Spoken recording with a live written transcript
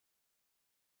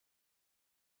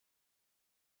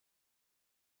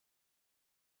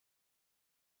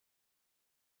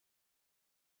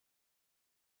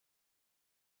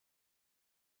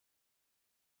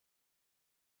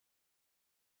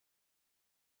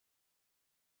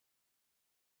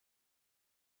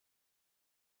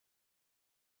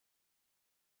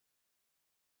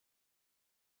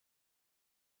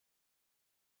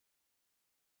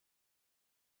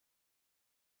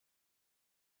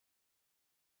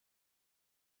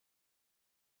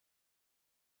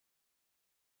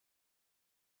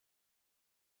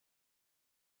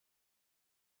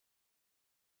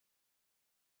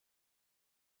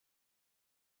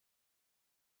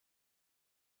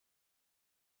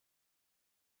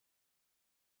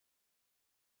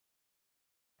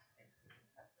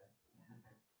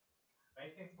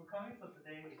Right, thanks for coming. So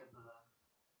today we have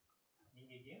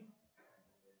Minki Kim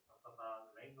talk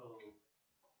about rainbow.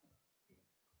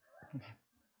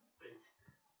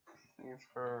 Thanks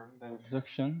for the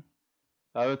introduction.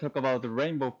 I will talk about the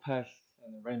rainbow paths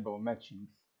and rainbow matchings.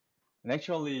 And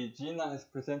actually, Jinha has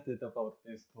presented about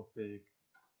this topic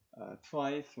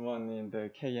twice, one in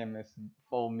the KMS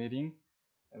fall meeting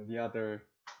and the other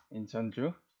in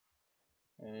Jeonju.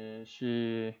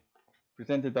 She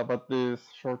presented about this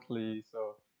shortly,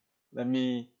 so let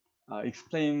me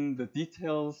explain the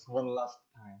details one last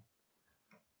time.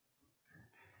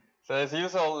 So as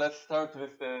usual, let's start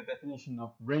with the definition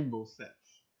of rainbow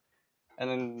sets. And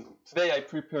then today I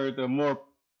prepared a more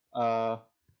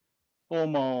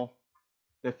formal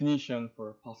definition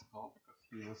for Pascal because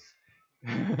he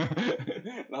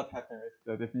was not happy with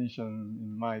the definition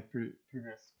in my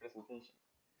previous presentation.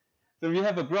 So we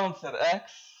have a ground set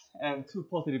X and two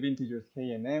positive integers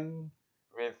k and m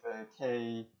with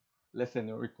k less than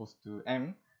or equals to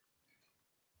m.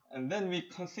 And then we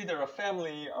consider a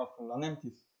family of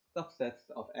non-empty subsets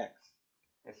of X.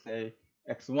 Let's say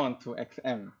x1 to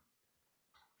xm.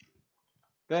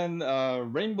 Then a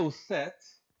rainbow set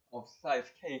of size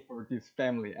k for this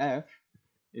family F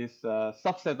is a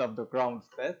subset of the ground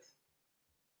set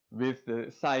with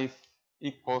the size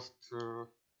equals to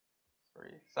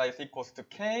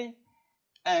k,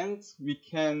 and we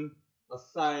can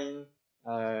assign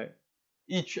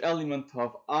each element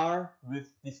of R with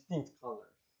distinct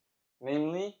colors.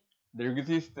 Namely, there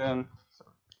exists an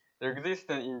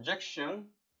injection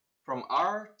from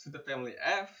R to the family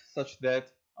F such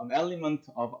that an element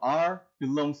of R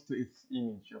belongs to its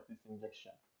image of this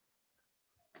injection.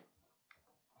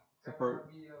 So for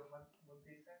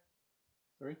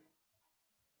sorry?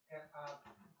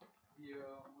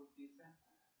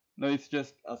 No, it's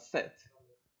just a set.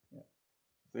 Yeah.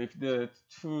 So if the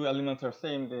two elements are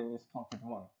same, then it's counted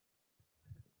one.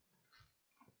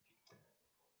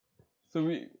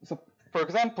 So for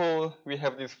example, we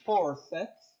have these four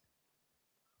sets,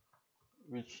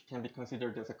 which can be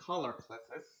considered as a color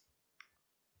classes.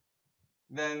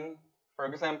 Then, for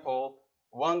example,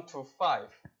 1 to 5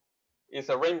 is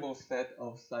a rainbow set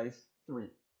of size 3.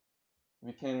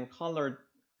 We can color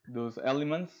those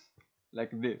elements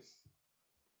like this.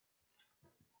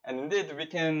 And indeed, we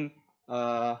can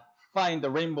find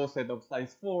the rainbow set of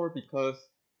size 4 because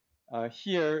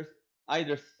here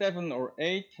either 7 or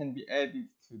 8 can be added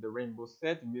to the rainbow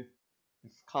set with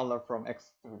this color from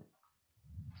X3.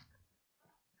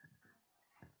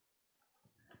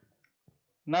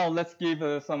 Now let's give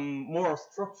some more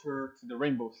structure to the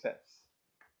rainbow sets.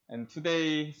 And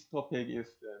today's topic is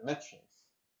the matchings.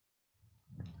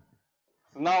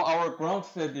 So now our ground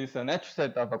set is an H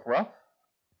set of a graph.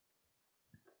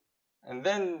 And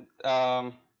then,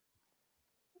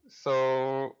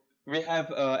 so we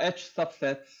have H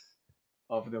subsets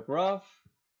of the graph.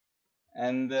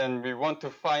 And then we want to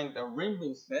find a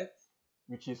rainbow set,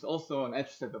 which is also an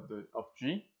H set of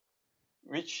G,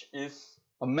 which is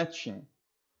a matching.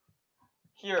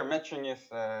 Here, matching is,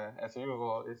 as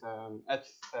usual, is an H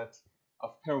set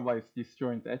of pairwise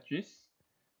disjoint edges.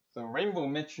 So rainbow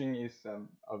matching is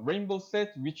a rainbow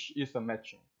set which is a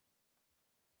matching.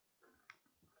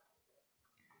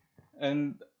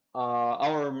 And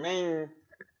our main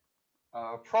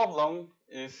problem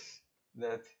is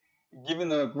that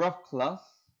given a graph class,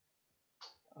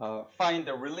 find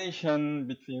a relation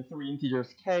between three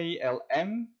integers k, l,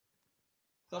 m,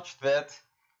 such that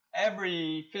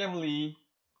every family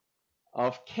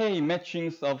of k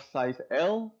matchings of size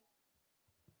L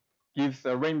gives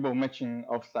a rainbow matching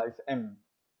of size M.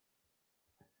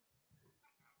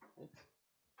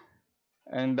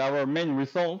 And our main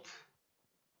result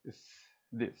is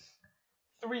this.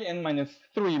 3n minus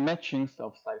 3 matchings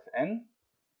of size n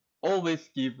always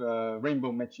give a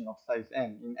rainbow matching of size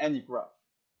n in any graph.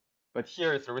 But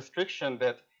here is a restriction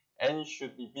that n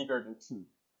should be bigger than 2.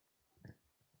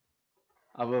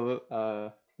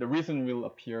 The reason will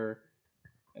appear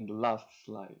in the last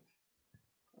slide,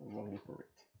 one before it.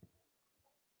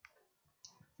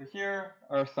 So here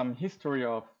are some history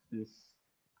of this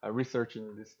research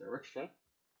in this direction.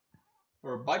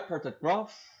 For bipartite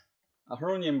graphs,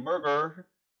 Aharoni and Berger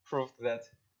proved that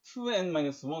 2n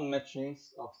minus 1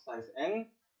 matchings of size n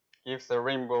gives a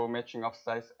rainbow matching of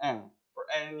size n for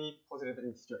any positive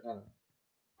integer n.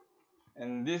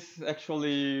 And this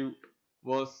actually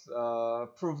was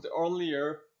proved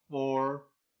earlier for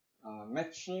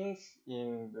matchings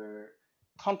in the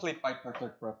complete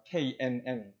bipartite graph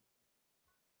KNN.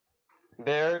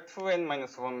 There, 2n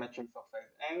minus 1 matchings of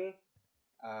size n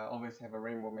always have a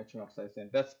rainbow matching of size n.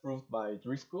 That's proved by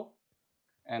Driscoll.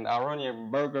 And Aharoni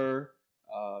and Berger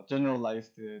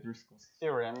generalize the Driscoll's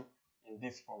theorem in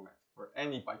this format. For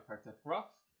any bipartite graph,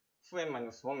 2n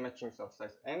minus 1 matchings of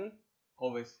size n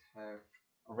always have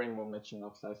a rainbow matching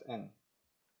of size n.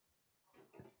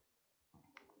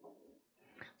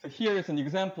 So here is an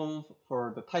example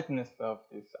for the tightness of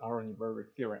this Aharoni-Berger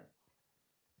theorem.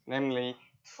 Namely,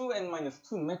 2n minus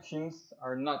 2 matchings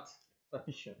are not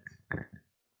sufficient.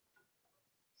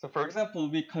 So for example,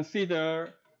 we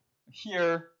consider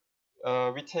here,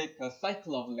 we take a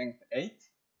cycle of length 8.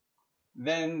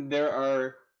 Then there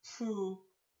are two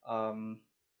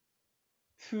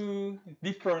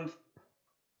different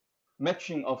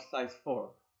matching of size 4.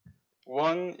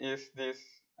 One is this,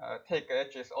 take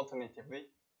edges alternatively,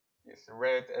 these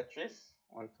red edges,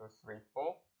 1, 2, 3,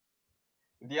 4.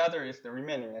 The other is the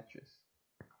remaining edges.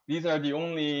 These are the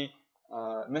only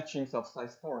matchings of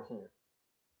size 4 here.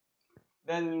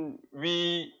 Then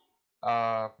we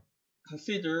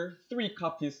consider 3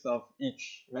 copies of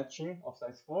each matching of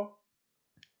size 4.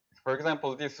 For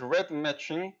example, this red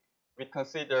matching, we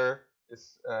consider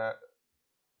is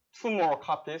 2 more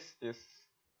copies, this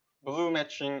blue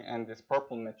matching and this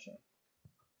purple matching.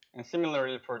 And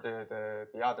similarly for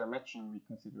the other matching, we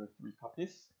consider 3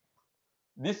 copies.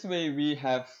 This way we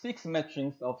have 6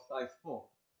 matchings of size 4.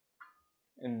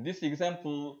 In this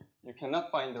example, you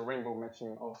cannot find the rainbow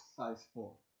matching of size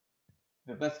 4.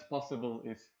 The best possible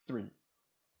is 3.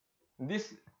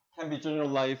 This can be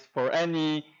generalized for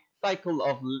any cycle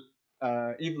of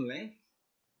even length.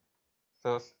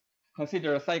 So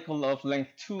consider a cycle of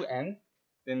length 2n.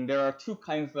 Then there are 2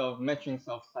 kinds of matchings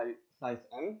of size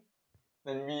n.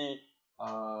 Then we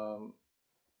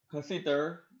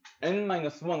consider n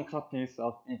minus 1 copies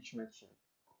of each matching.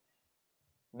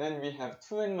 Then we have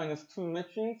 2n minus 2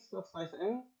 matchings of size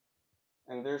n,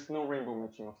 and there's no rainbow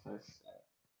matching of size n.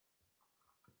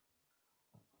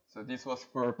 So this was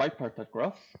for bipartite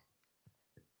graphs.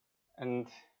 And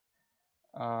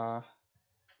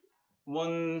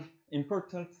one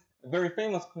important, very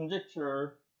famous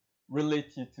conjecture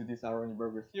related to this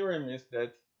Aharoni-Berger theorem is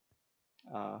that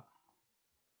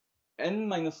n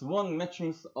minus 1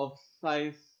 matchings of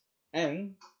size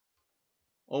n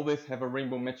always have a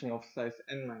rainbow matching of size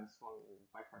n minus 1 in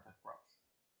bipartite graphs.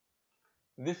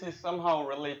 This is somehow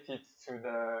related to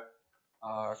the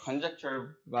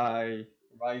conjecture by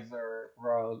Reiser,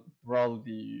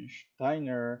 Braldi,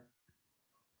 Steiner,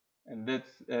 and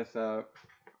that's as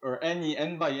or any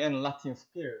n by n lattice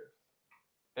pairs.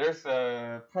 There's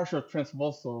a partial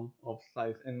transversal of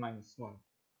size n minus 1.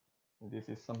 And this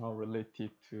is somehow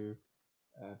related to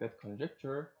that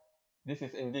conjecture. This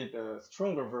is indeed a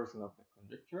stronger version of the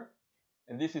conjecture.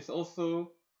 And this is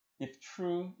also, if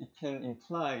true, it can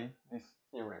imply this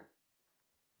theorem.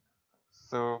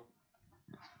 So,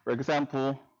 for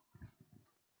example,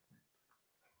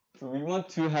 so we want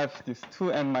to have this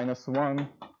 2n minus 1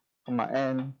 comma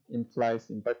n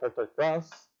implies in bipartite graphs.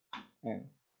 And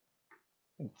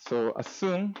so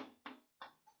assume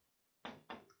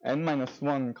n minus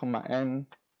 1 comma n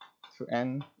to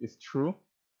n is true.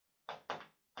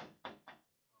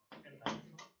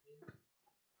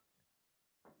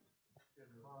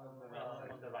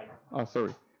 Oh,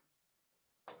 sorry.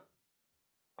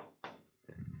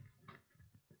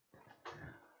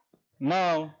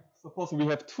 Now, suppose we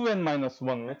have 2n minus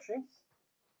 1 matchings.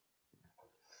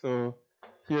 So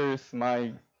here is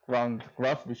my ground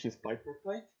graph, which is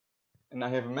bipartite. And I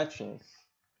have matchings.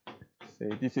 Say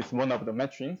this is one of the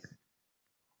matchings.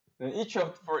 Then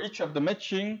for each of the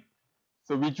matching,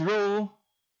 so we draw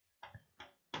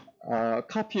a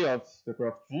copy of the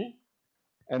graph G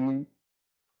and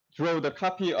draw the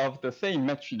copy of the same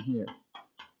matching here.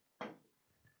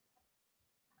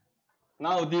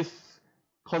 Now this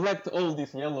collect all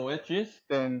these yellow edges,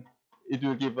 then it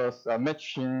will give us a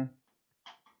matching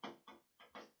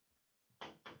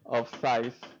of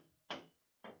size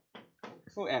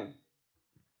 2n.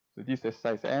 So this is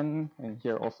size n, and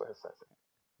here also has size n.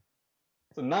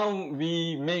 So now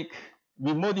we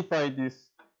modify this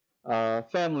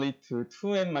family to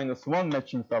 2n minus 1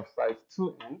 matchings of size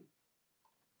 2n.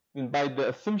 And by the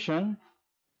assumption,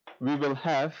 we will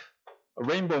have a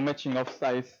rainbow matching of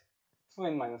size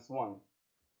 2n minus 1.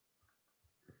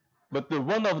 But the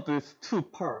one of these 2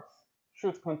 parts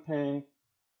should contain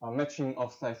a matching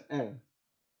of size n.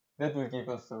 That will give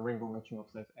us a rainbow matching of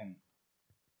size n.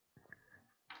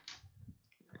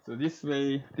 So this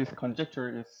way, this conjecture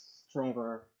is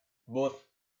stronger both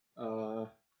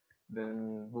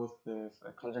than both the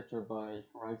conjecture by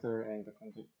Reiser and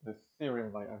the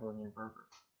theorem by Aharoni-Berger.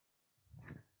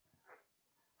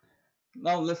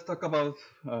 Now let's talk about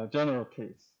general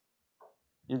case.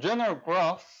 In general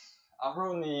graphs,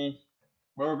 Aharoni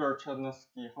Berger,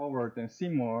 Chudnovsky, Howard, and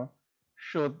Seymour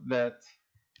showed that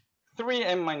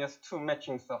 3n minus 2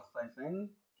 matchings of size n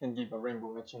can give a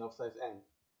rainbow matching of size n.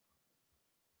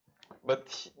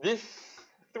 But this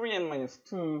 3n minus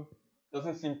 2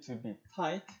 doesn't seem to be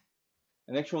tight.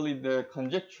 And actually the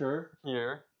conjecture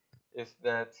here is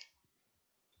that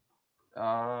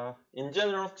in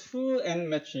general 2n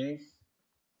matchings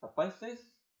suffices.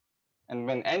 And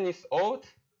when n is odd,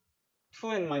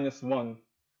 2n minus 1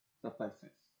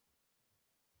 suffices.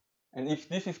 And if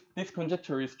this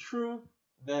conjecture is true,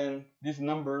 then these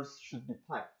numbers should be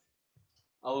tight.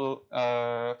 I'll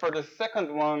for the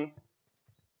second one,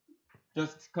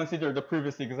 just consider the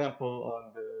previous example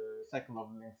on the cycle of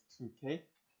length 2k.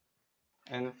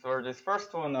 And for this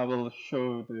first one, I will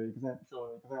show an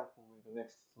example in the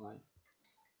next slide.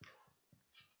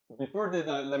 Before that,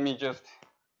 let me just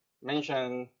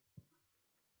mention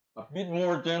a bit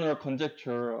more general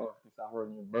conjecture of this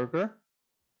Aharoni Berger.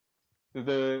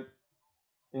 So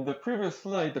in the previous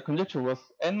slide, the conjecture was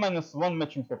n minus 1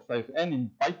 matchings of size n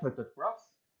in bipartite graphs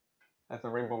has a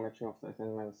rainbow matching of size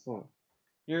n minus 1.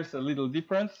 Here's a little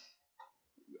difference.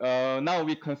 Now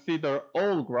we consider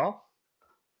all graphs,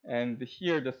 and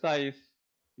here the size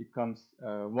becomes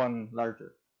 1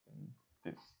 larger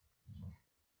than this.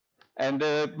 And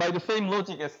by the same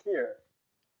logic as here,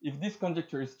 if this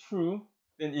conjecture is true,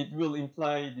 then it will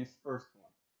imply this first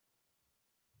one.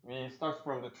 We start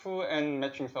from the 2n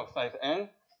matchings of size n.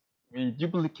 We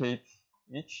duplicate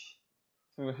each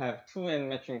to have 2n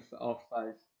matchings of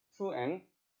size 2n.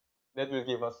 That will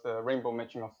give us the rainbow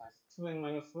matching of size 2n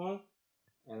minus 1.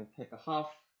 And take a half.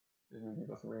 That will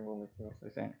give us a rainbow matching of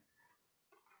size n.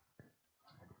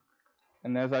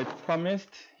 And as I promised,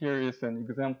 here is an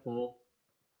example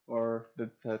for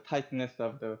the tightness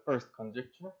of the first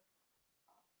conjecture.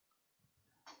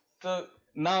 So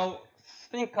now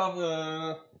think of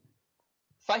a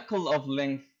cycle of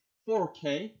length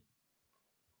 4k.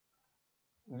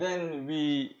 Then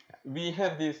we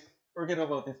have this, forget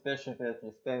about this dashed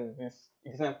edges, then this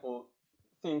example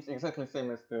seems exactly the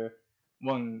same as the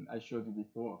one I showed you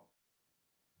before.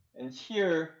 And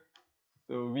here,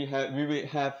 so we will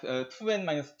have 2n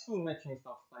minus 2 matchings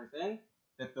of size n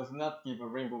that does not give a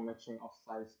rainbow matching of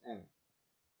size n.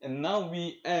 And now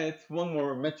we add one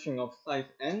more matching of size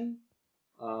n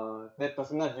that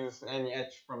does not use any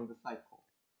edge from the cycle.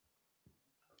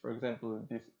 For example,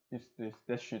 this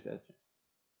dashed edge.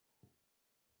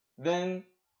 Then,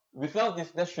 without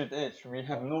this dashed edge, we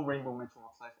have no rainbow matching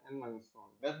of size n minus 1.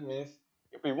 That means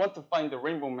if we want to find the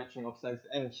rainbow matching of size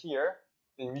n here,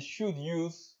 then we should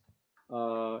use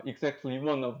exactly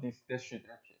one of these dashed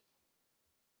edges.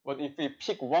 But if we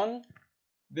pick one,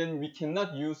 then we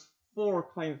cannot use 4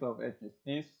 kinds of edges.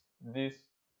 This,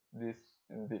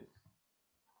 and this.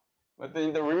 But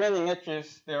in the remaining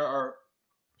edges, there are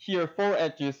here 4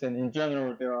 edges, and in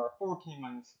general, there are 4k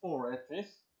minus 4 edges.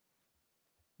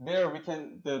 There we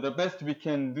can, the best we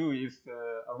can do is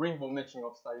a rainbow matching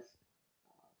of size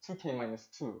 2k minus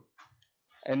 2.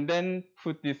 And then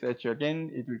put this edge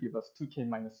again, it will give us 2k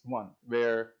minus 1,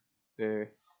 where the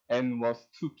n was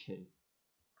 2k.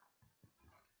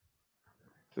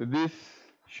 So this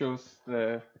shows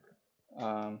the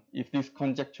if this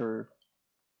conjecture,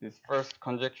 this first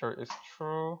conjecture is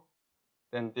true,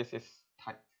 then this is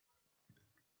tight.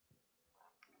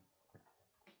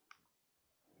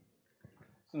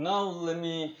 So now let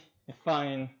me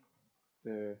define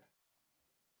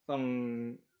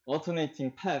some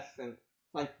alternating paths and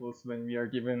cycles when we are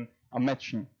given a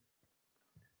matching.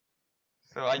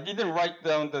 So I didn't write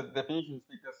down the definitions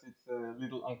because it's a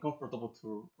little uncomfortable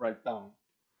to write down.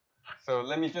 So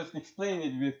let me just explain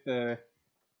it with a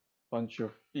bunch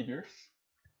of figures.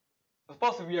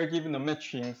 Suppose we are given a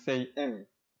matching, say M.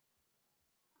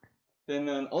 Then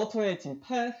an alternating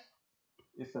path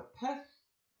is a path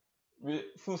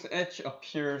whose edge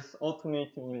appears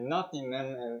alternatively not in M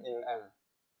and in M.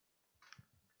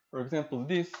 For example,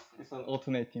 this is an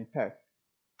alternating path.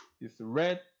 It's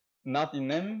red, not in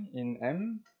M,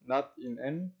 not in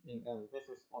M, in M. This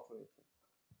is alternating.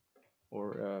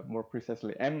 Or more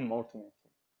precisely, M alternating.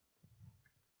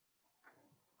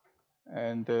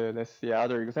 And let's see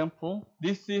other example.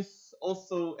 This is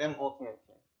also M alternating.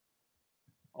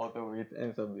 Although it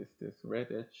ends up with this red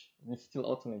edge, it's still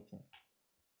alternating.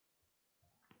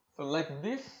 So like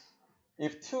this,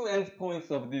 if 2 endpoints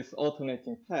of this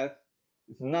alternating path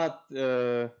is not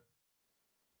the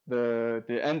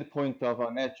endpoint of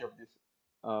an edge of this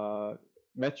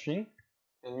matching,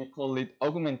 then we call it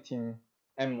augmenting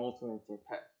M alternating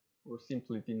path, or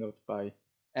simply denote by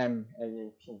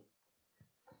MAAP.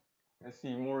 Let's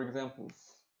see more examples.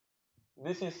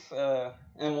 This is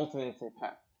M alternating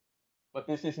path. but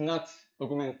this is not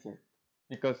augmenting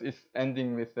because it's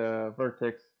ending with a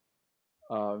vertex,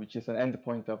 which is an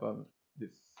endpoint of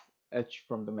this edge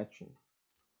from the matching.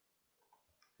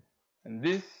 And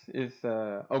this is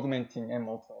augmenting M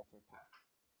alternating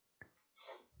path.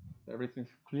 Everything's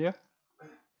clear?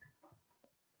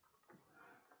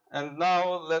 And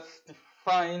now let's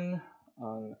define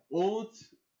an odd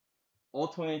M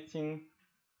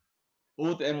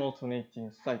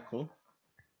alternating cycle.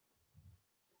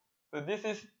 So this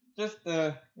is just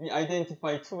we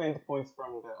identify two endpoints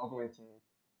from the augmenting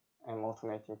M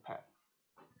alternating path.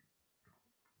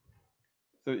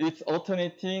 So it's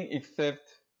alternating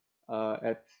except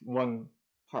at one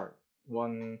part, at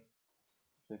one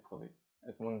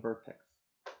vertex.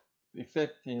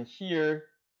 Except in here,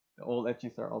 all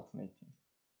edges are alternating.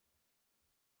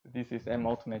 This is M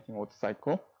alternating odd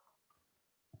cycle.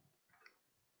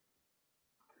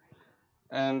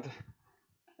 And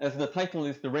as the title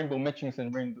is the rainbow matchings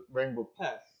and rainbow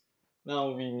paths,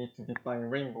 now we need to define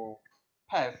rainbow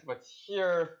paths. But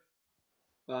here,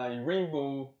 by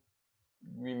rainbow,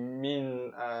 we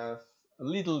mean a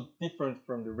little different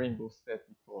from the rainbow set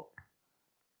before.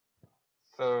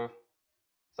 So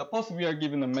suppose we are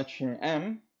given a matching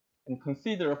M and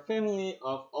consider a family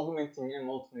of augmenting M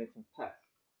alternating paths.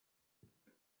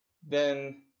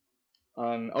 Then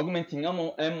an augmenting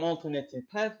M alternating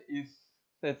path is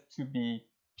said to be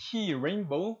P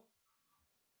rainbow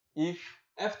if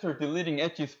after deleting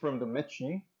edges from the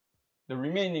matching, the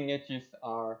remaining edges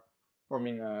are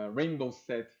forming a rainbow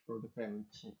set for the family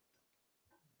P.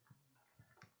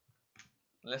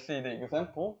 Let's see the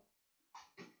example.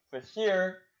 So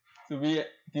here,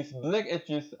 these black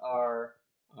edges are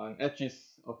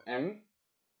edges of M,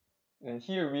 and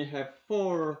here we have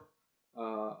four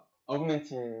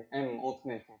augmenting M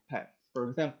alternating paths. For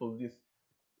example,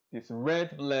 this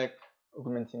red black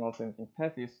augmenting alternating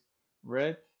path is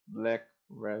red, black,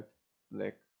 red,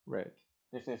 black, red.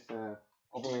 This is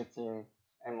augmenting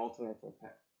M alternating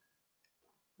path.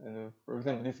 And for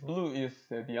example, this blue is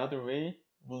the other way,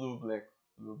 blue, black,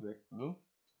 blue, black, blue.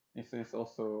 This is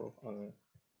also an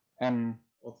M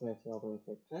alternating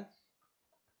path.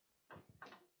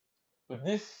 But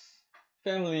this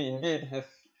family indeed has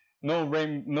no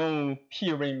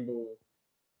P rainbow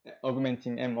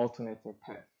augmenting M alternating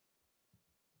path.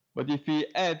 But if we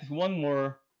add one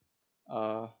more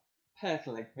path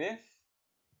like this,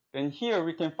 then here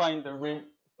we can find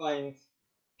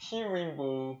P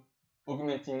rainbow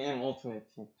augmenting M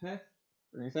alternating path.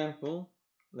 For example,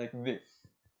 like this.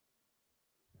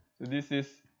 So this is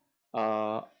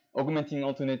augmenting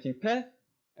alternating path,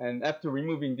 and after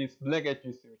removing these black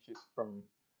edges,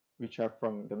 which are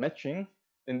from the matching,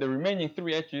 then the remaining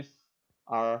three edges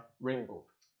are rainbow.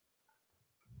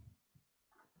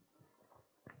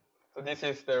 So this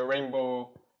is the rainbow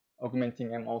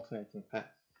augmenting M alternating path.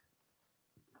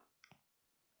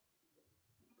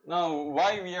 Now,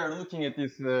 why we are looking at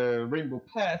this rainbow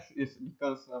path is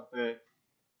because of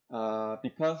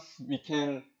because we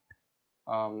can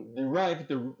derive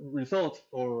the result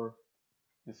for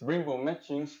this rainbow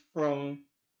matchings from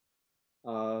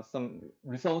some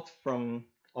result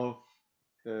of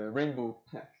the rainbow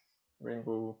path,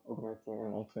 rainbow augmenting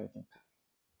and alternating path.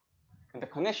 And the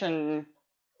connection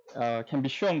can be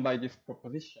shown by this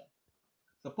proposition.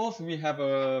 Suppose we have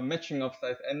a matching of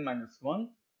size n-1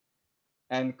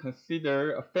 and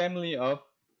consider a family of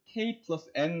k plus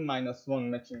n-1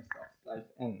 matchings of size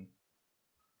n.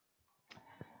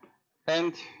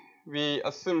 And we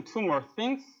assume two more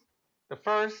things. The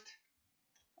first,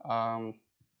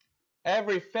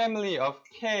 every family of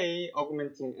k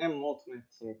augmenting m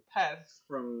alternating paths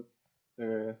from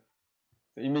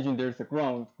imagine there's a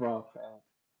ground graph, and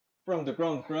from the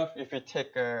ground graph, if we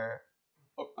take a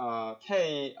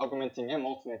k augmenting m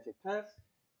alternating paths,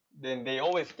 then they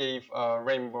always gave a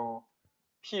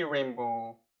P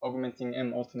rainbow augmenting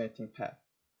m alternating path.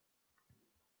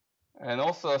 And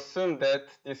also assume that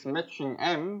this matching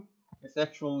M is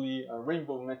actually a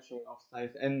rainbow matching of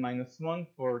size n-1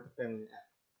 for the family M.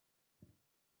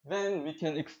 Then we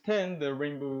can extend the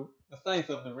size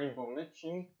of the rainbow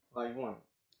matching by 1.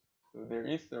 So there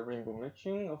is a rainbow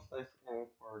matching of size n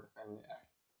for the family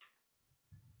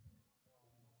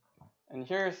M. And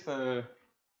here's a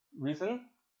reason.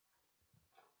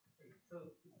 So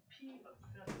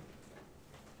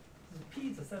P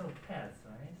is a set of paths,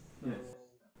 right? So, yes.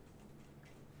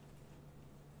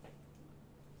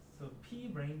 So P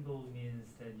rainbow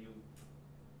means that you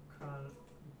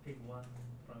pick one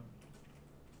from.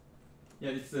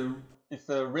 Yeah, it's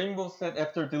a rainbow set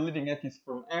after deleting edges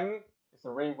from M. It's a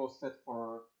rainbow set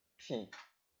for P.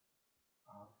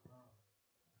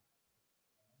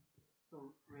 So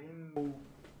rainbow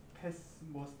path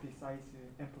must be size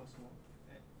n plus 1.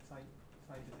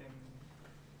 Size m.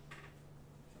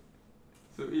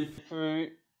 So if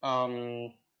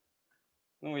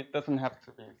no, it doesn't have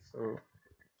to be. So,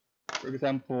 for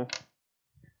example,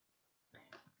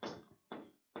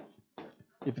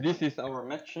 if this is our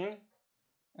matching,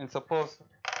 and suppose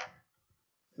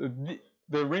the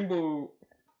rainbow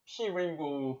P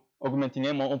rainbow augmenting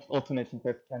M alternating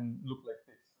path can look like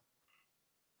this.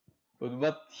 But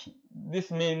what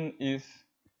this means is,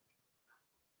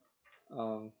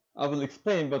 I will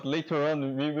explain, but later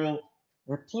on we will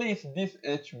replace this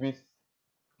edge with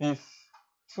these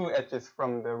two edges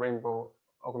from the rainbow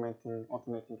augmenting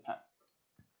alternating path.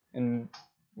 And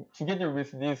together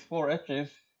with these four edges,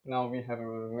 now we have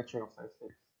a matching of size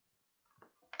 6.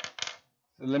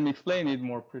 So let me explain it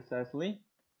more precisely.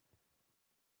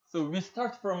 So we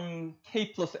start from k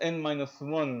plus n minus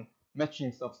 1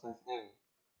 matchings of size n.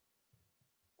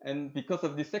 And because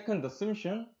of the second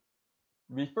assumption,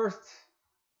 we first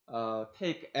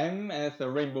take M as a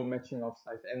rainbow matching of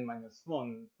size n minus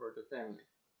 1 for the family.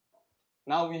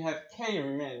 Now we have k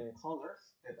remaining colors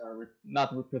that are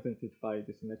not represented by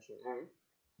this matching M.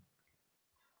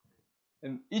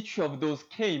 And each of those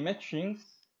k matchings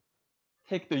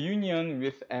take the union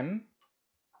with M.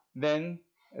 Then,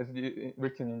 as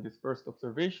written in this first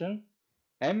observation,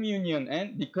 M union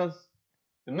N, because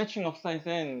the matching of size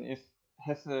n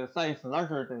has a size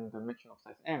larger than the matching of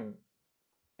size M.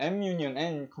 M union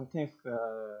N contains the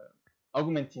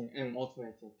augmenting M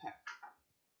alternating path.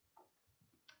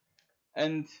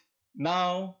 And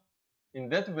now, in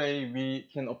that way, we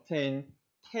can obtain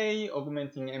K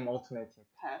augmenting M alternating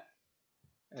path.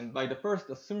 And by the first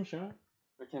assumption,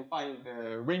 we can find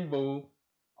the rainbow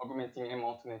augmenting M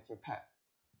alternating path.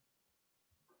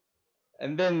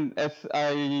 And then, as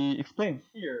I explained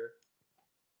here,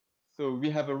 so we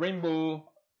have a rainbow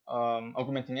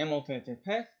augmenting M alternating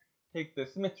path. Take the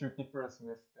symmetric difference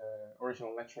with the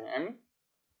original matching M.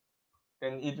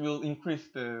 Then it will increase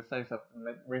the size of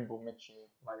the rainbow matching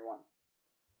by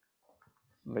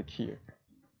 1. Like here.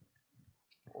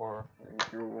 Or let me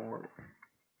do one more.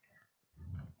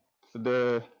 So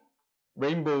the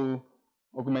rainbow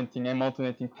augmenting M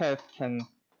alternating path can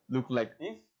look like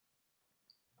this.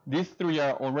 These three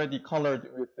are already colored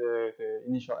with the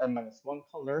initial n-1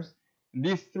 colors.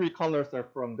 These three colors are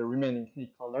from the remaining k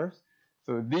colors.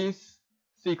 So these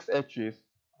 6 edges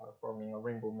are forming a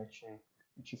rainbow matching,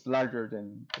 which is larger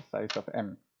than the size of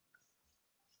M.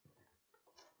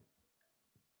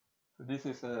 So this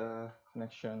is a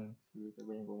connection to the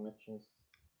rainbow matchings.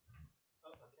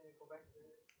 Can you go back to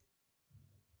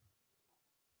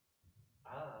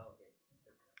the... okay.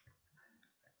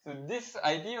 So this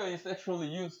idea is actually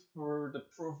used for the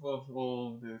proof of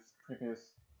all these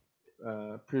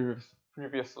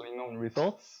previously known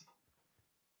results.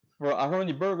 For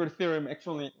Aharoni-Berger theorem,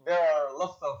 actually there are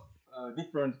lots of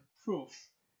different proofs,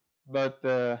 but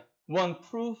one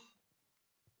proof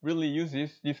really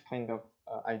uses this kind of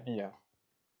idea.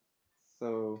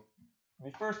 So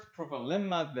we first prove a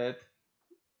lemma that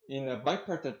in a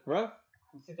bipartite graph,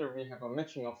 consider we have a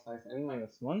matching of size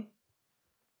n-1,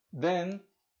 then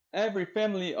every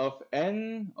family of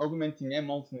n augmenting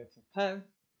M alternating path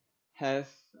has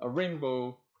a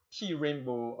rainbow P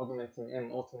rainbow augmenting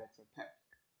M alternating path.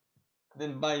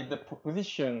 Then by the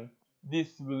proposition,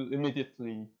 this will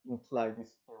immediately imply this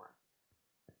theorem.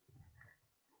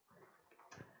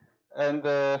 And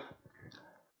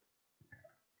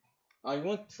I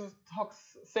want to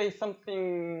say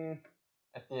something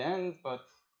at the end, but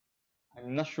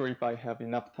I'm not sure if I have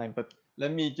enough time. But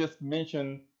let me just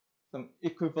mention some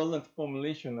equivalent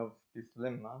formulation of this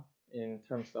lemma in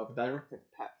terms of directed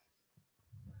path.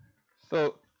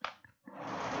 So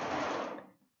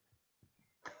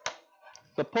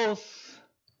suppose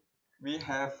we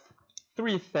have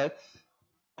 3 sets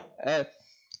S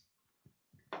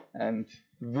and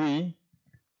V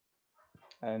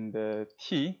and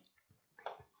T,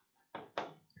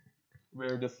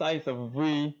 where the size of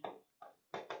V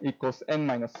equals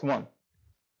n-1.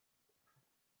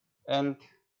 And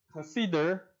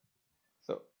consider,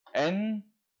 so n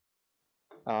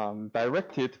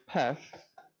directed ST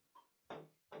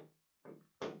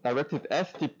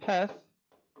path,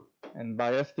 and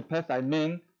by ST path I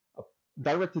mean a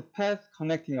directed path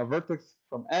connecting a vertex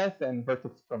from S and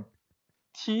vertex from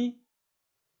T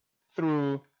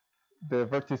through the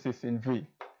vertices in V.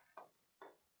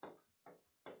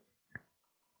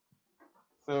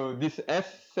 So this S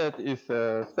set is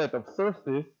a set of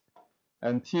sources,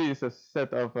 and T is a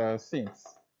set of sinks.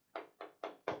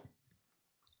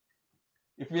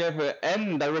 If we have an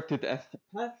n directed ST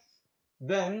path,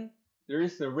 then there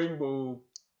is a rainbow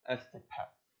as the path.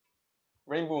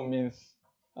 Rainbow means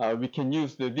we can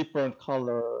use the different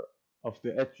color of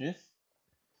the edges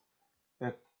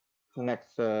that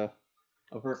connects a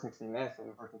vertex in S and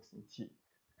a vertex in T.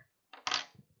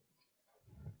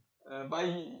 By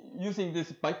using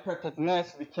this bipartite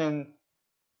nest, we can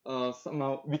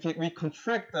somehow we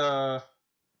contract. So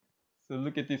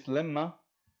look at this lemma.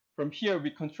 From here, we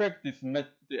contract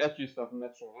the edges of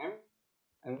matching M,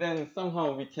 and then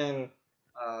somehow we can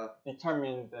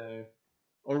determine the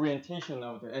orientation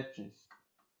of the edges.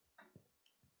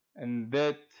 And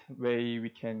that way, we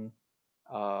can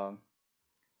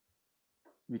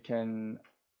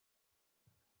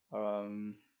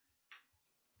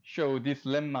show this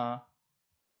lemma.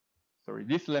 Sorry,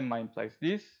 this lemma implies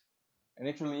this, and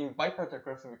actually in bipartite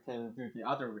graphs we can do the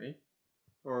other way.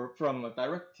 Or from a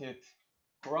directed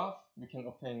graph, we can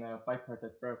obtain a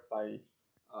bipartite graph by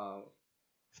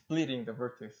splitting the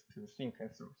vertex to thin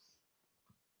tensors.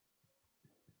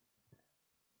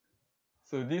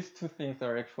 So these two things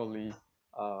are actually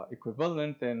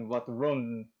equivalent, and what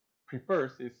Ron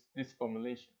prefers is this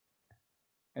formulation.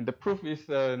 And the proof is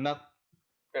not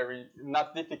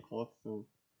difficult, so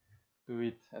do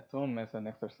it at home as an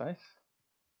exercise.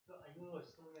 So are you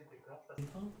assuming that the graphs are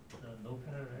simple, no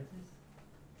parallel edges?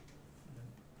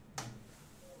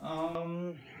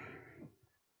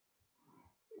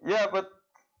 Yeah, but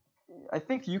I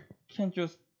think you can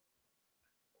just,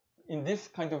 in this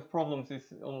kind of problems,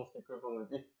 it's almost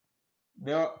equivalent. If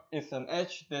there is an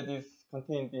edge that is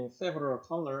contained in several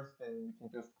colors, then you can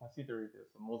just consider it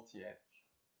as a multi-edge,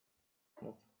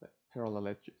 multi-parallel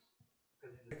edges.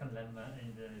 Because in the second lemma,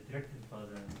 in the directed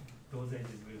version, those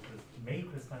edges may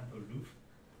correspond to a loop.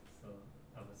 So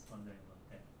I was wondering about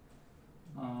that.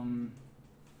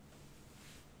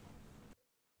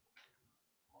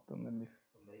 Let me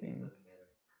think.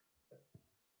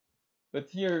 But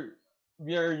here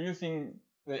we are using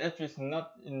the edges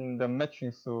not in the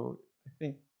matching, so I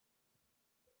think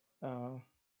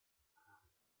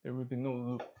there will be no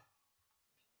loop.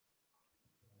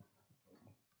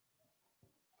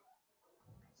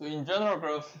 So in general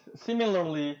graphs,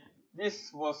 similarly,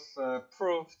 this was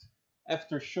proved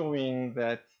after showing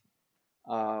that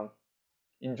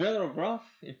in general graph,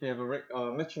 if you have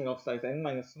a matching of size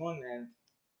n-1 and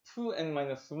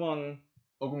 2n-1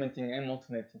 augmenting M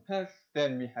alternating path,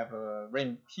 then we have a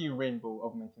T rainbow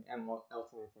augmenting M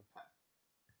alternating path.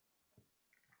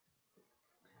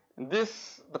 And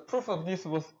the proof of this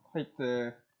was quite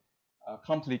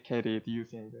complicated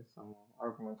using some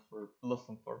argument for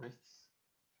Blossom forests.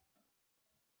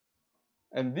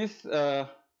 And this,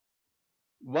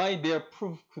 why their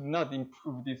proof could not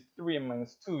improve this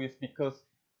 3n-2 is because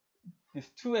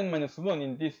this 2n-1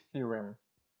 in this theorem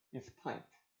is tight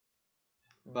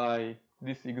by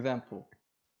this example.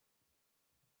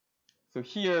 So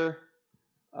here,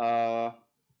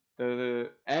 the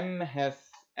M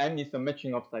is a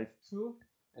matching of size 2,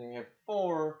 and we have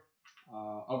 4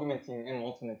 augmenting M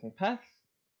alternating paths,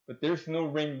 but there's no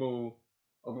rainbow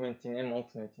augmenting M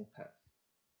alternating path.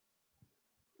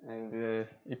 And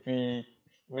if we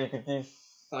make this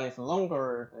size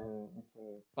longer, then we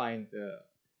can find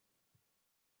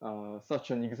such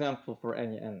an example for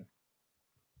any N.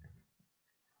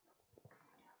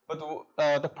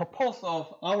 But the purpose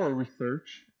of our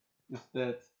research is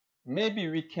that maybe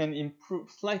we can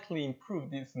slightly improve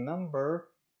this number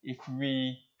if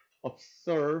we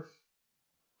observe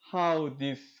how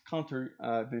these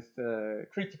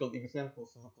critical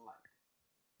examples look like.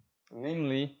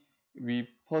 Namely, we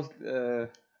posed a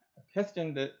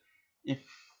question that if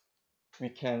we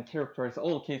can characterize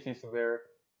all cases where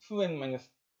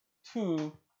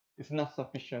 2n-2 is not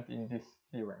sufficient in this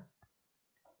theorem.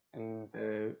 And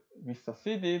we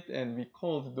succeeded, and we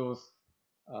called those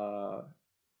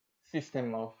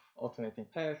system of alternating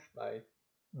paths by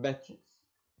batches.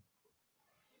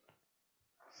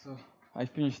 So I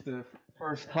finished the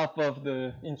first half of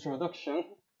the introduction.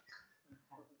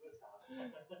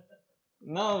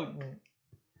 Now,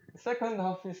 the second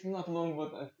half is not long,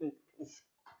 but I think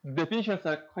definitions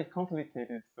are quite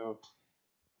complicated, so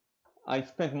I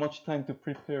spent much time to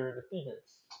prepare the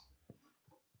figures.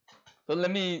 So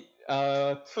let me,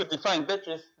 to define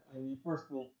batches, I first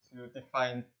need to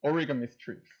define origami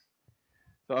strips.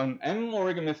 So an M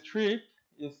origami strip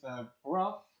is a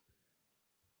graph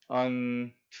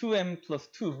on 2M plus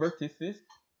 2 vertices,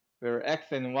 where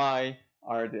X and Y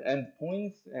are the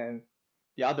endpoints, and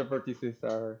the other vertices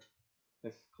are,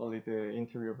 let's call it the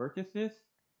interior vertices.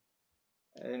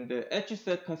 And the edge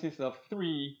set consists of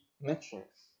 3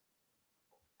 matchings.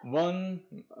 One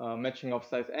matching of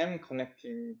size M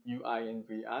connecting UI and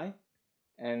VI,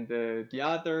 and the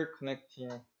other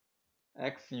connecting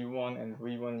x u1 and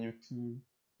v1 u2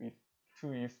 v2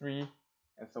 u3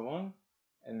 and so on,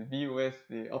 and vos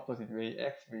the opposite way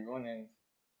x v1 and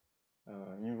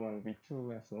u1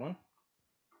 v2 and so on.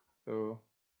 So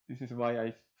this is why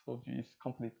I told you it's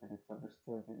complicated to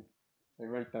understand it. I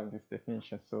write down this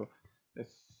definition. So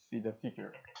let's see the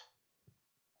figure.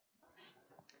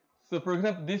 So for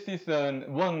example, this is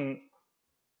one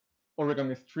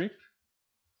origami strip.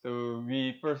 So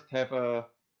we first have a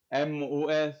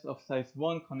MOS of size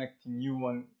 1 connecting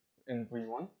U1 and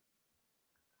V1.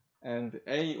 And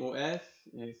AOS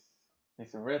is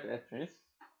these red edges.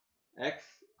 X,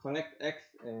 connect X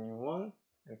and U1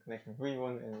 and connect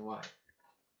V1 and Y.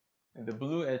 And the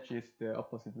blue edge is the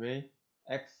opposite way,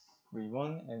 X,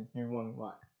 V1 and U1,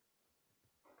 Y.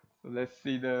 So let's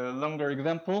see the longer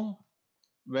example.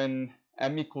 When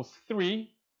M equals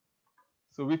 3,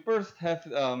 so we first have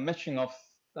a matching of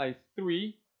size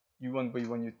 3, U1,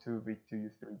 V1, U2, V2,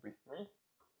 U3, V3.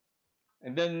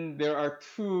 And then there are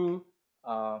two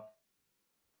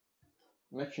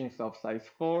matchings of size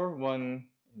 4, one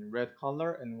in red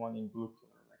color and one in blue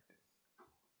color, like this.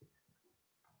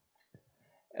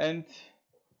 And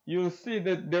you'll see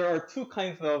that there are two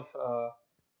kinds of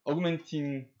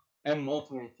augmenting M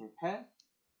alternating path.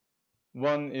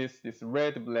 One is this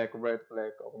red, black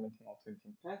augmenting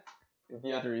alternating path. And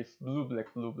the other is blue, black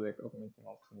augmenting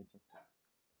alternating path.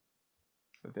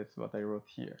 So that's what I wrote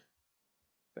here.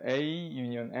 So A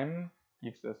union M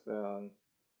gives us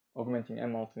augmenting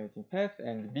M alternating path,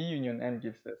 and B union M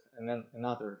gives us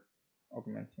another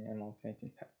augmenting M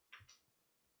alternating path.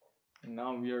 And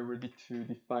now we are ready to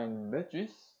define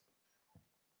wedges.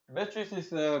 Wedges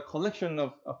is a collection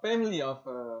of a family of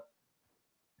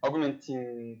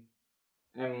augmenting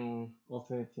M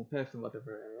alternating path,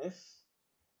 whatever M is.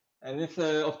 And it's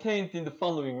obtained in the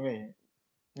following way.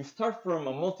 We start from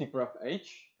a multigraph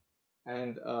H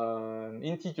and an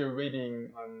integer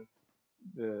weighting on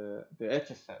the edge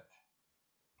set.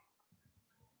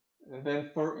 And then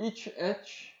for each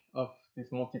edge of this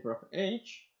multigraph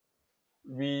H,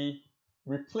 we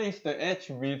replace the edge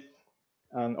with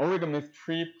an origami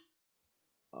strip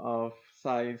of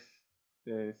size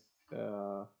this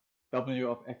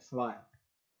W of xy.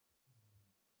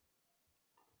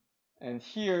 And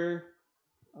here,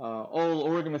 all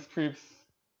origami strips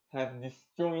have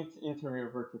disjoint interior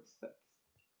vertex sets.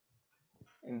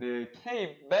 And the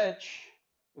K batch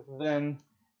is then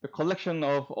the collection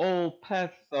of all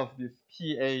paths of this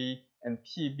PA and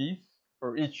PBs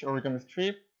for each origami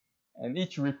strip, and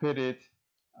each repeated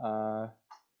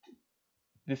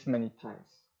this many times,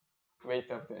 weight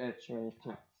of the edge many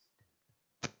times.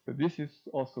 So this is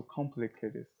also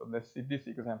complicated. So let's see this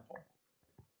example.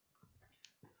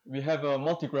 We have a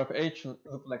multigraph H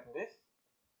look like this,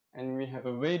 and we have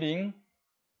a weighting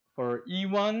for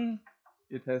E1.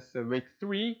 It has a weight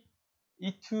 3,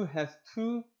 E2 has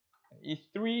 2,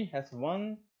 E3 has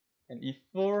 1, and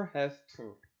E4 has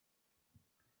 2.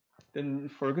 Then,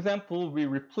 for example, we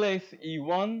replace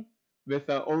E1 with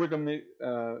a origami,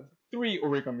 3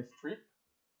 origami strip,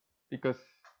 because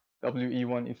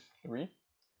WE1 is 3.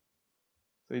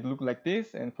 So it looks like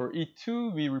this, and for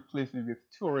E2, we replace it with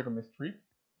 2 origami strips,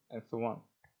 and so on.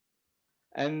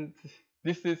 And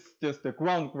this is just the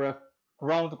ground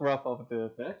graph of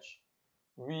the batch.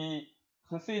 We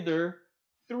consider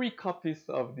 3 copies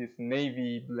of this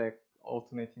navy black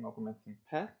alternating augmenting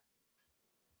path,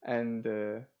 and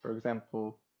for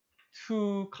example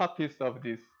 2 copies of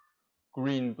this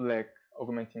green black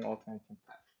augmenting alternating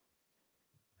path.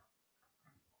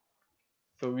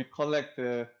 So we collect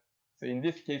so in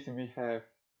this case we have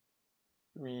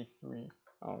 3.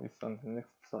 Oh, it's on the next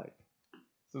slide.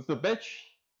 So the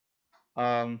batch,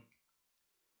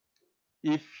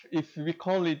 if we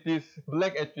call it this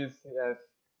black edges as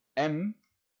M,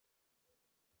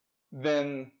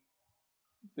 then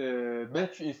the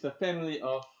batch is a family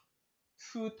of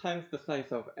 2 times the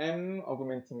size of M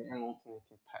augmenting M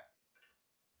alternating path.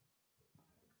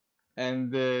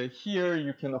 And here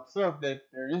you can observe that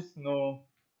there is no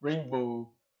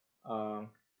rainbow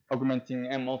augmenting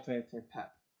M alternating path.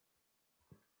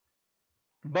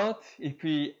 But if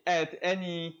we add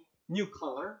any new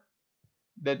color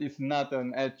that is not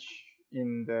an edge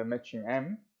in the matching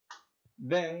M,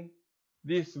 then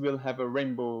this will have a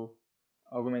rainbow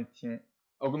augmenting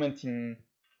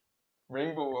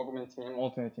M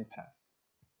alternating path.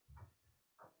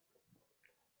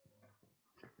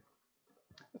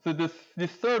 So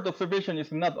this third observation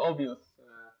is not obvious,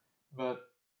 but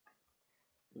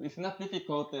it's not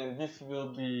difficult, and this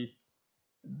will be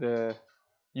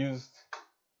used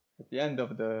at the end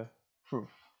of the proof.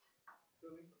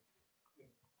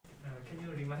 Can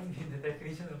you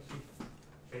definition of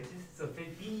wedges. So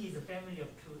B is a family of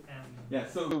 2M. Yeah,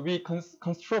 so we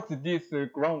construct this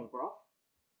ground graph.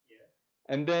 Yeah.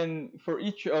 And then for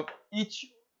each,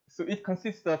 so it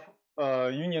consists of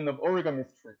union of origami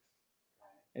strips.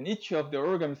 And each of the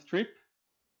origami strip,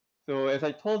 so as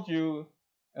I told you,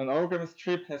 an origami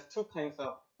strip has two kinds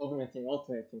of augmenting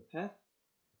alternating path.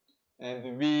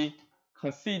 And we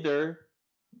consider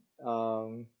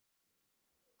the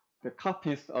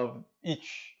copies of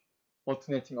each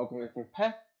alternating augmenting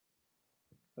path.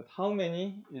 But how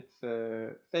many? It's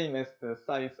same as the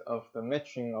size of the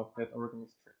matching of that origami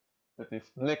strip. That is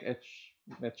black edge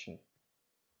matching.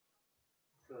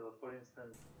 So for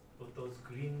instance, for those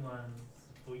green ones,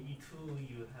 for E2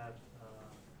 you have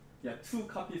Yeah, two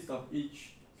copies of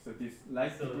each. So this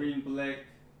light So green, black.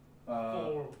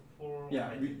 four.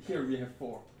 Yeah, here we have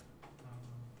 4.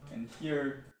 And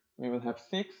here we will have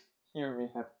 6. Here we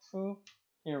have 2.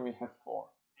 Here we have 4.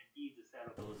 And B is the set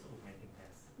of those augmenting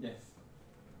paths. Yes.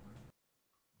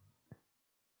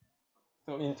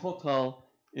 So in total,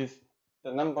 is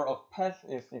the number of paths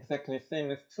is exactly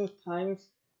same as 2 times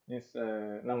this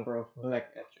number of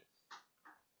black edges.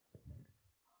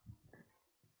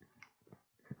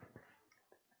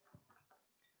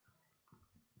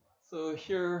 So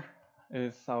here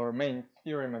is our main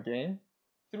theorem again.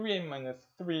 3n minus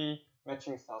 3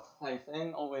 matching of size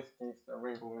n always gives a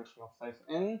rainbow matching of size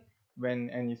n when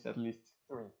n is at least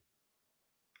 3.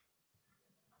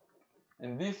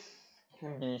 And this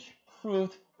can be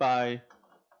proved by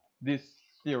this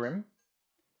theorem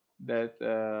that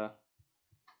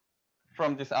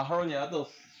from this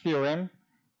Aharoni-Adels theorem,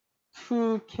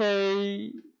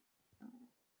 2k,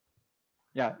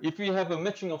 yeah, if we have a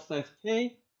matching of size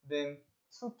k, then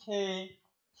 2k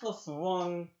plus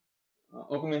 1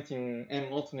 augmenting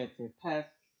and alternating paths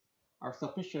are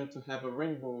sufficient to have a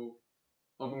rainbow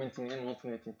augmenting and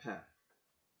alternating path.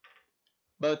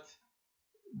 But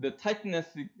the tightness,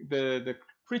 the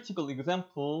critical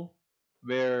example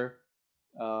where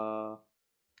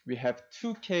we have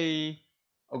 2k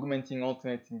augmenting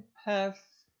alternating paths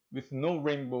with no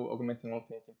rainbow augmenting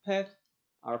alternating path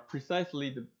are precisely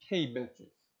the k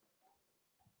batches.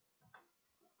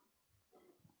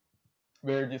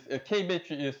 Where this k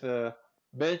batch is a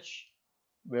batch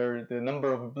where the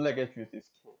number of black edges is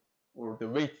k, or the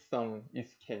weight sum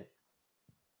is k.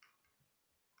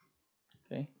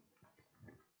 Okay.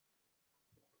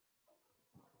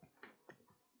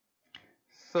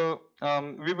 So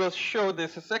we will show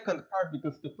this second part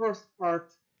because the first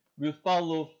part will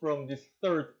follow from this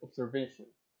third observation.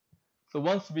 So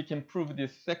once we can prove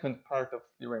this second part of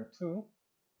theorem 2,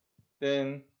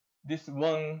 then this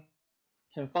one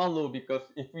can follow, because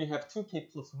if we have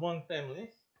 2k plus 1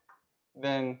 families,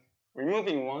 then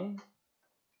removing 1,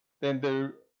 then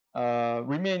the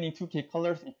remaining 2k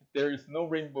colors, if there is no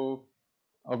rainbow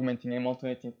augmenting and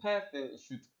alternating path, then it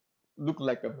should look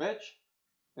like a batch.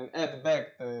 And add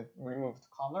back the removed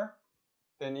color,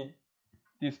 then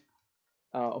this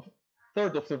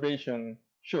third observation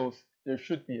shows there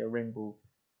should be a rainbow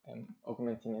and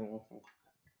augmenting and alternating.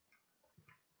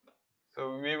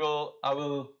 So I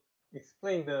will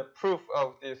explain the proof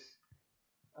of this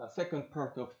second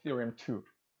part of theorem 2.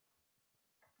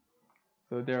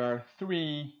 So there are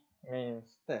 3 main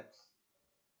steps.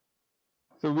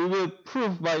 So we will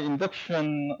prove by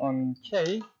induction on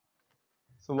K.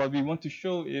 So what we want to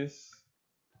show is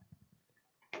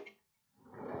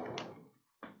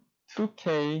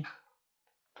 2k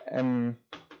MAAPs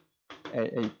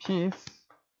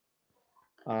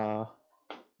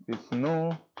with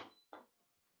no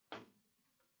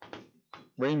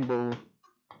rainbow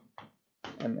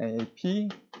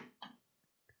MAAP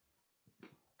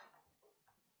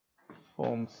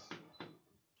forms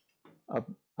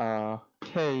a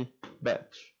K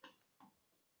batch.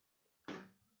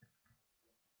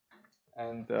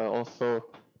 And also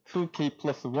 2k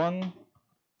plus 1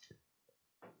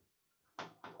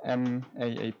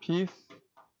 MAAPs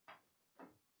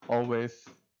always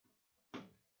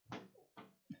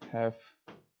have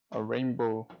a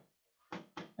rainbow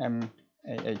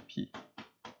MAAP.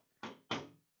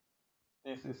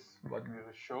 This is what we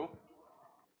will show.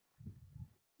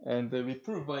 And we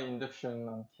prove by induction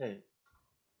on K.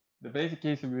 The basic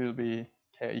case will be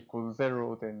K equals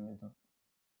 0, then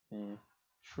it will be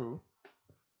true.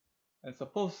 And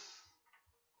suppose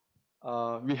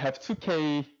we have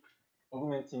 2k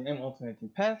augmenting and alternating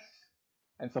paths,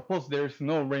 and suppose there is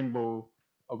no rainbow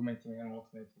augmenting and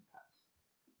alternating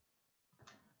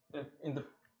paths. In the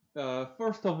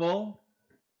first of all,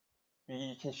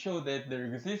 we can show that there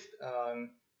exists an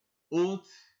odd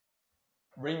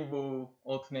rainbow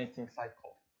alternating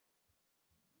cycle.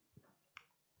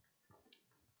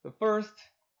 So first,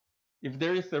 if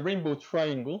there is a rainbow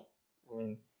triangle, I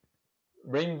mean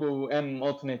rainbow M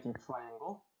alternating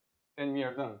triangle, then we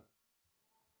are done.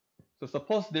 So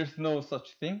suppose there's no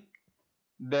such thing,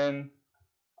 then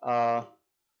so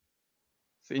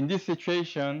in this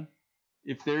situation,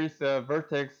 if there is a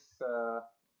vertex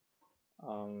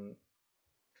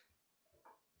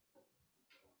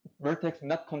vertex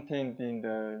not contained in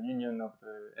the union of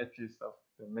the edges of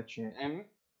the matching M,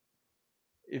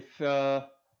 if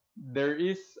there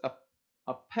is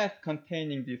a path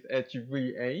containing this edge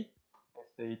VA,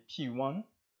 let's say P1,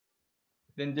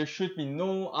 then there should be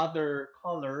no other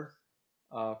colors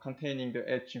containing the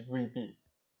edge VB,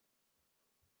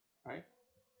 right?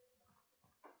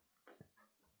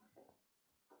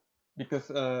 Because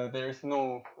there is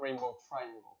no rainbow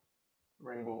triangle,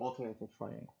 rainbow alternating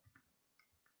triangle.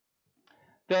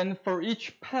 Then for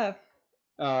each path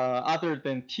other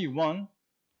than T1,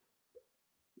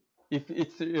 if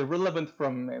it's irrelevant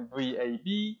from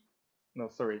VAB, no,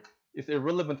 sorry, it's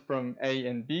irrelevant from A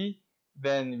and B,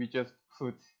 then we just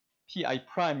put Pi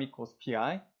prime equals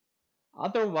Pi.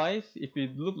 Otherwise, if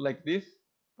it look like this,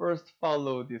 first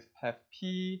follow this path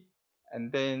P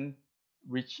and then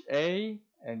reach A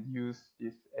and use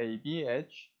this AB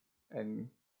edge and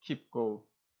keep go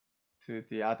to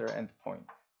the other endpoint.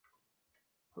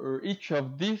 For each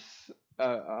of these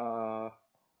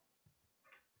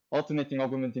alternating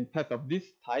augmenting path of this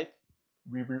type,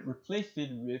 we will replace it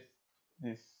with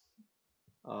this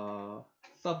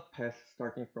subpath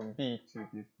starting from B to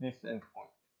this endpoint.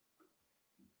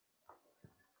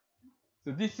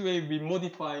 So this way we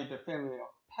modify the family of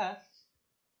paths,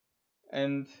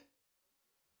 and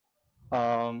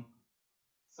so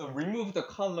remove the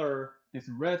color, this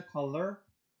red color,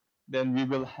 then we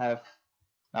will have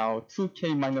now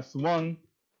 2k minus 1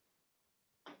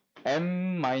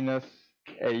 M minus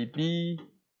AB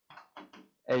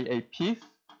AAPs,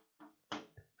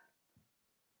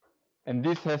 and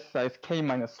this has size k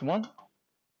minus 1.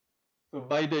 So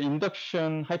by the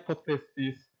induction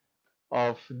hypothesis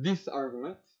of this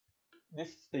argument,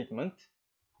 this statement,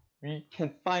 we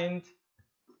can find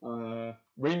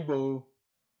rainbow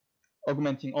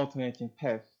augmenting alternating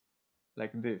paths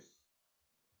like this.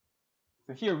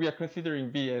 So here we are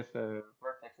considering B as a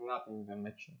vertex not in the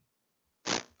matching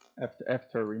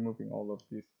after removing all of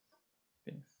these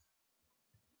things.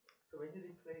 So when you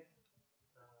replace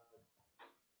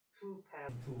two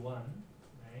paths to one,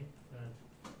 right?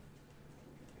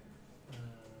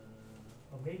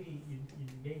 Or maybe you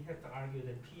may have to argue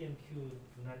that P and Q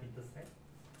do not intersect.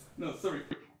 No, sorry.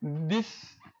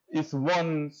 This is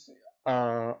one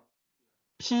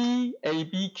P, A,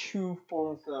 B, Q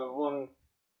forms one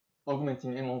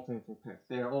augmenting M alternating path.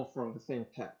 They are all from the same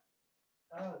path.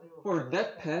 For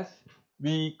that path,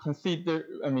 we consider,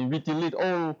 we delete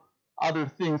all other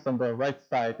things on the right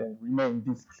side and remain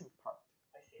this Q part.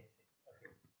 I see.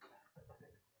 Okay.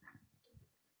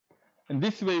 And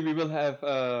this way we will have,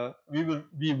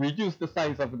 we reduce the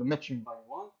size of the matching by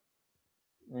 1.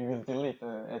 We will delete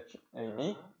H, A,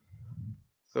 B.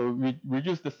 So we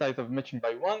reduce the size of matching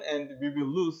by 1, and we will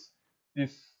lose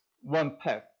this one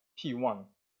path, P1.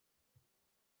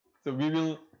 So we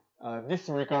will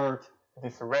disregard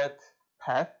this red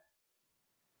path.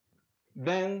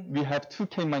 Then we have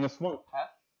 2k minus 1 path,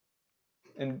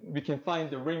 and we can find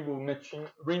the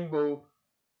rainbow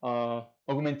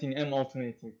augmenting M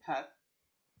alternating path.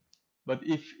 But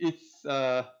if it's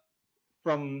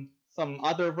from some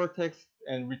other vertex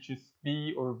and which is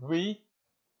B or V,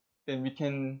 then we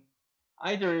can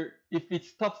either, if it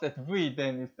stops at V,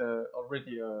 then it's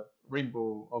already a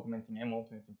rainbow augmenting M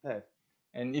alternating path.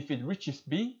 And if it reaches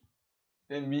B,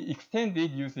 then we extend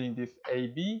it using this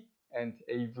AB and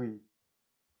AV.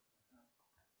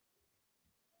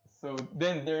 So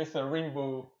then there is a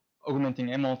rainbow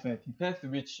augmenting M alternating path,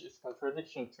 which is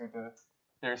contradiction to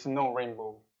there is no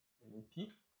rainbow AP.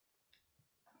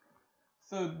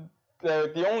 So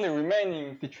the only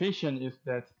remaining situation is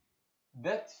that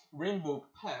rainbow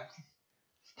path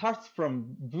starts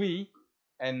from V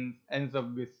and ends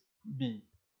up with B.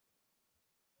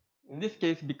 In this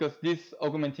case, because this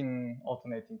augmenting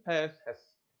alternating path has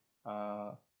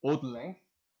odd length,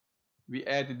 we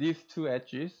add these two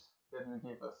edges that will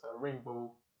give us a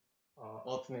rainbow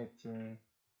alternating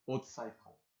odd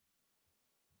cycle.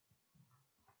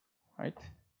 Right?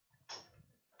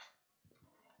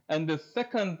 And the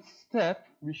second step,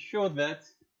 we show that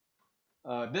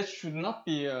this should not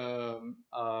be a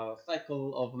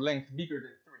cycle of length bigger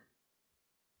than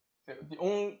 3.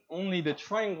 So only the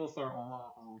triangles are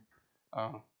allowed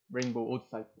rainbow odd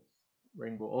cycles,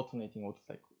 rainbow alternating odd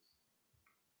cycles.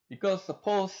 Because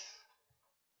suppose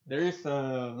there is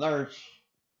a large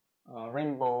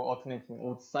rainbow alternating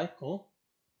odd cycle,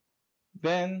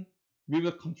 then we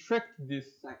will contract this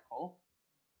cycle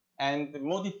and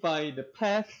modify the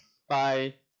path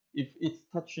by, if it's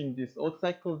touching this odd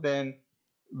cycle, then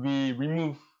we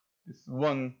remove this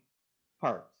one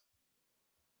part.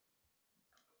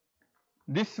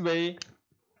 This way,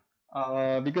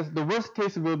 because the worst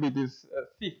case will be this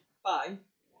C5,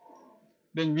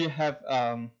 then we have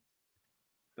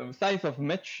the size of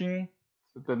matching,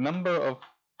 so the number of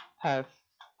paths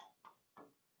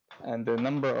and the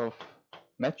number of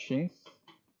matchings,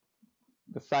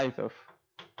 the size of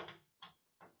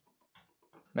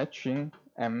matching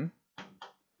M.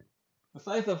 The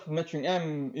size of matching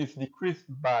M is decreased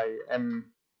by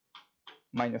M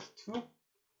minus 2,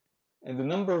 and the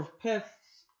number of paths,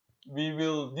 we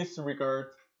will disregard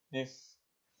these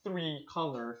 3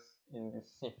 colors in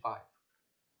this C5.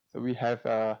 So we have,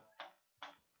 so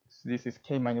this is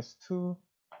K minus 2,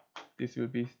 this will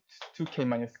be 2K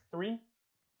minus 3.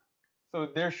 So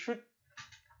there should,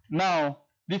 now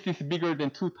this is bigger than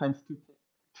 2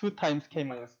 times K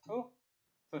minus 2.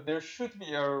 So there should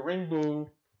be a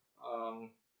rainbow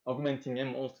augmenting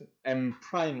M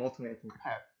prime alternating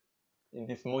path in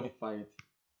this modified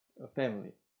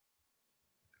family.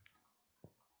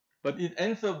 But it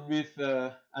ends up with,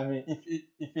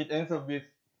 if it ends up with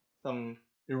some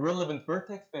irrelevant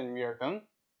vertex, then we are done.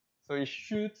 So it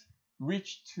should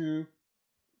reach to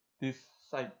this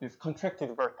site, this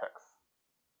contracted vertex.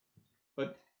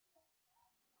 But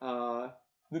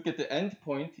look at the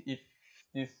endpoint. If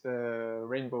this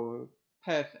rainbow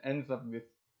path ends up with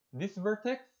this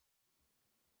vertex,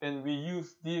 then we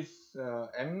use this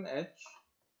M edge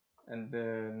and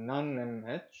the non-M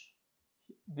edge.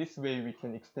 This way we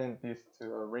can extend this to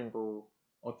a rainbow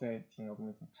alternating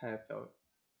augmenting path of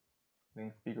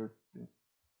length bigger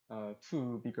than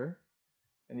 2 bigger.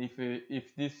 And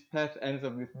if this path ends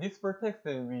up with this vertex,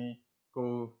 then we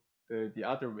go the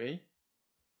other way.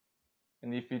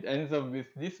 And if it ends up with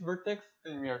this vertex,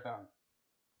 then we are done,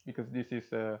 because this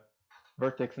is a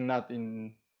vertex not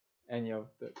in any of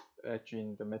the edge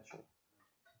in the metric.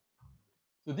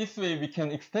 So this way we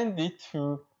can extend it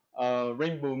to a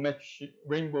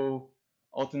rainbow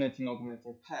alternating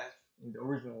augmenting path in the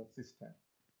original system.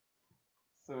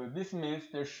 So this means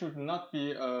there should not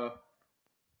be a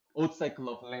odd cycle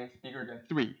of length bigger than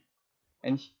 3.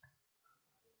 And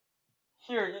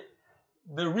here,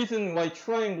 the reason why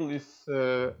triangle is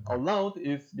allowed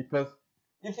is because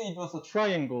if it was a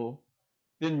triangle,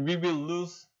 then we will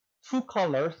lose 2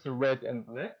 colors, red and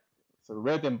black, so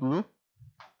red and blue,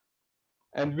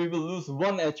 and we will lose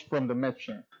 1 edge from the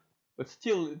matching. But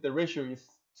still, the ratio is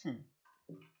 2.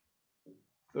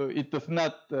 So it does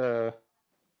not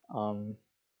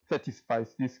satisfy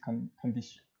this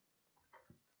condition.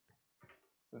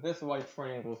 So that's why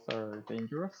triangles are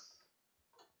dangerous.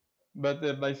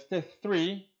 But by step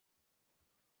 3,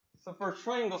 so for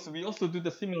triangles, we also do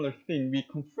the similar thing. We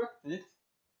contract it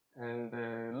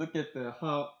and look at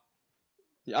how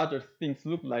the other things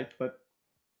look like. But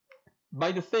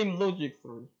by the same logic,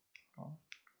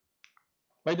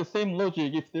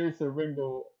 if there is a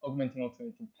rainbow augmenting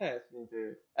alternating path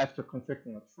after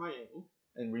contracting a triangle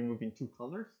and removing 2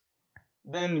 colors,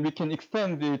 then we can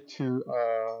extend it to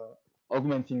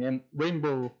augmenting a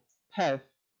rainbow path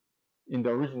in the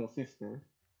original system.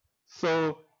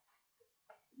 So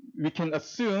we can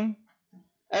assume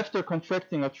after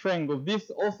contracting a triangle, this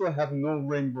also have no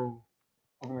rainbow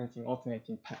augmenting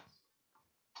alternating path.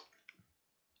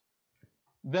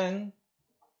 Then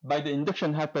by the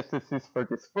induction hypothesis for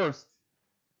this first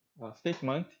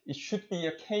statement, it should be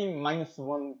a K minus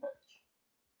 1 batch.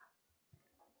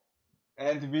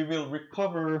 And we will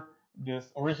recover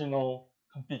this original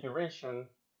configuration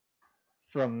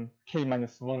from K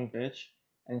minus 1 batch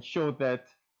and show that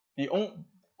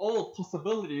all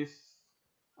possibilities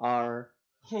are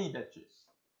K batches.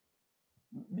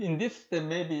 In this step,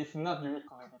 maybe it's not uniquely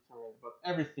determined, but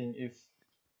everything is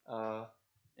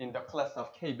in the class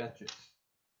of K batches.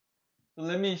 So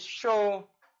let me show,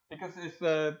 because it's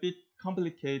a bit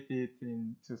complicated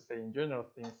to say in general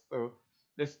things. So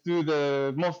let's do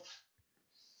the most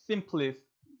simplest,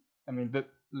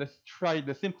 let's try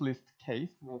the simplest case,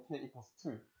 when K equals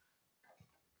 2.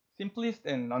 Simplest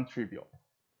and non-trivial.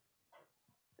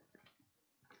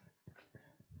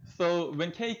 So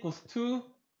when K equals 2,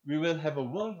 we will have a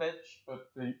 1 batch,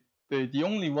 but the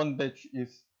only 1 batch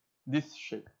is this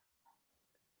shape.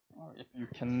 Or if you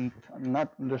can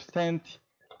not understand,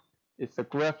 it's a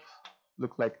graph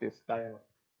look like this diagonal.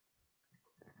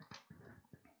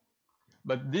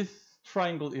 But this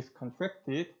triangle is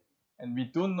contracted, and we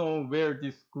don't know where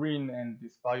this green and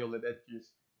this violet edges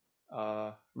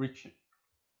reach it.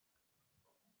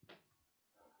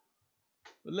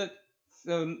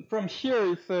 From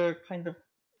here is a kind of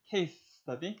case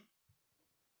study.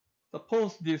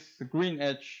 Suppose this green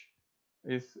edge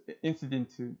is incident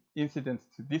to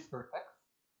this vertex,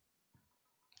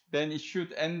 then it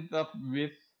should end up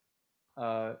with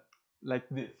like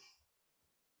this.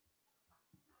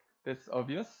 That's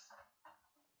obvious.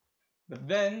 But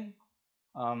then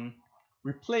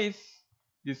replace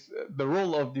the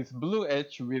role of this blue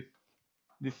edge with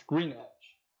this green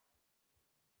edge.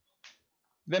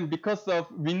 Then because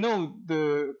we know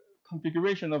the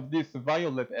configuration of this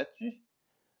violet edge,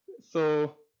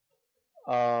 so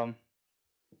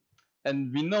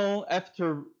and we know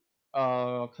after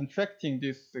contracting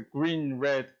this green,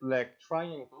 red, black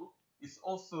triangle is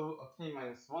also a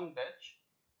k-1 batch.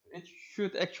 It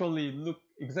should actually look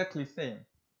exactly same.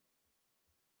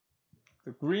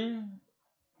 The green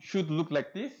should look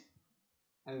like this,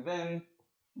 and then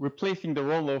replacing the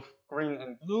role of green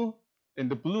and blue, then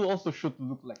the blue also should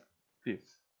look like this,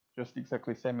 just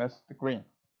exactly same as the green.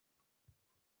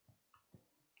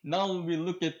 Now we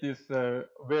look at this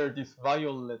where this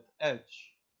violet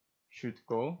edge should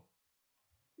go.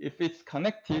 If it's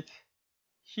connected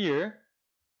here,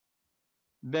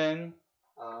 then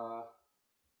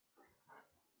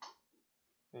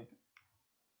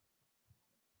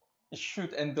it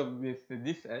should end up with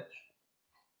this edge.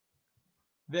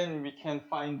 Then we can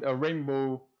find a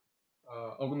rainbow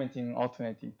augmenting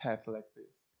alternating path like this.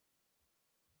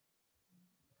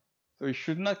 So it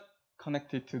should not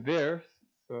connect it to there.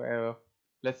 So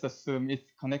let's assume it's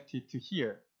connected to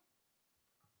here.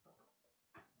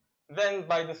 Then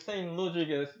by the same logic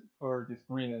as for this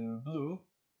green and blue,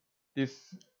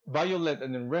 this violet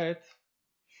and red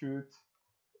should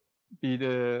be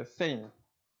the same.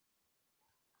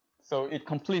 So it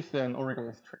completes an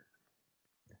origami tree.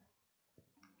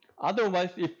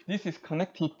 Otherwise, if this is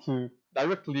connected to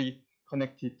directly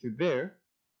connected to there,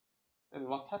 then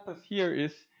what happens here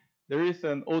is there is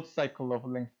an odd cycle of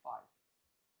length 5.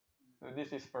 So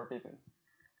this is forbidden.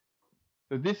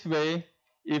 So this way,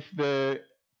 if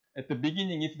at the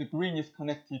beginning, if the green is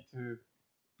connected to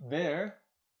there,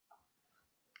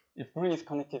 if green is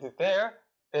connected to there,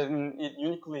 then it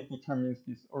uniquely determines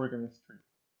this origami tree,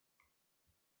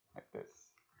 like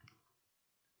this.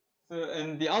 So,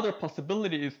 and the other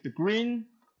possibility is the green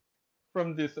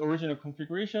from this original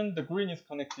configuration, the green is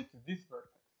connected to this vertex.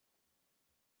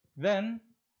 Then,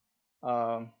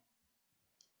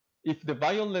 if the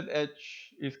violet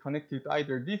edge is connected to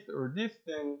either this or this,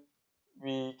 then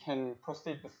we can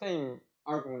proceed the same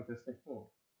argument as before.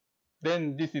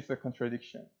 Then this is a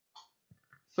contradiction.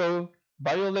 So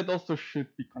violet also should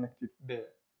be connected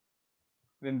there.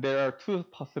 Then there are two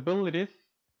possibilities.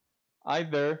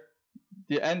 Either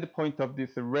the end point of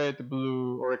this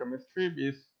red-blue origami strip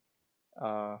is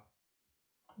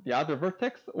the other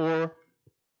vertex, or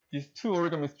these two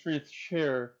origami strips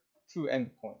share two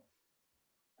endpoints.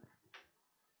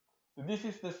 So this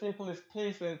is the simplest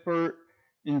case, and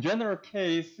in general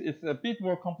case, it's a bit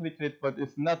more complicated, but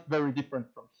it's not very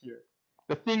different from here.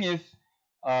 The thing is,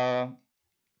 as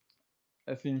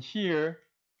in here,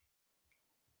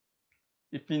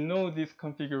 if we know this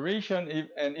configuration,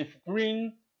 if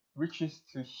green reaches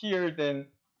to here, then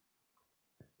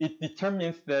it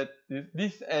determines that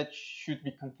this edge should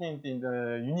be contained in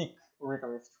the unique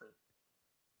origami strip.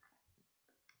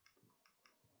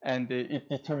 And it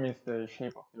determines the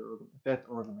shape of that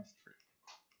origami strip.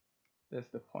 That's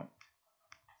the point.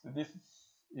 So this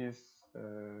is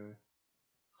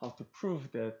how to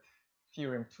prove that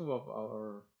theorem 2 of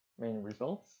our main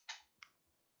results.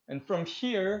 And from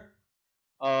here,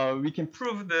 we can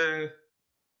prove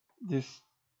this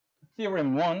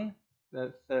theorem 1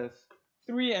 that says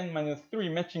 3n minus 3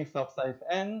 matching subsize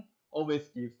n always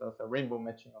gives us a rainbow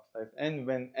matching of size n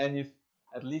when n is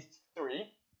at least 3.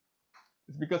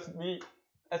 It's because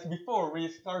as before, we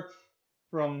start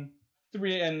from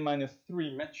 3n minus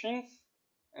 3 matchings,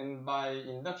 and by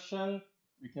induction,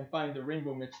 we can find the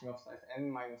rainbow matching of size n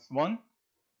minus 1.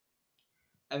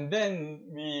 And then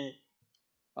we,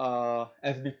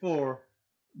 as before,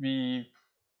 we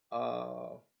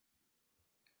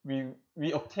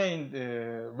obtain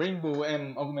the rainbow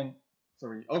m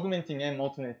augmenting m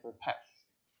alternator path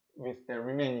with the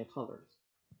remaining colors.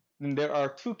 Then there are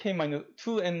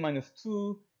 2n minus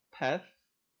 2 paths,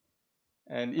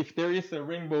 and if there is a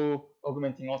rainbow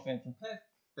augmenting alternating path,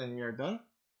 then we are done.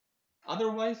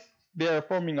 Otherwise, they are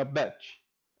forming a batch.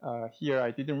 Here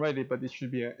I didn't write it, but it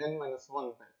should be an n minus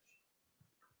 1 batch.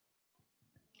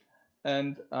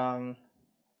 And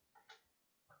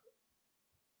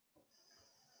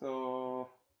so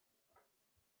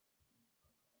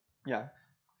yeah,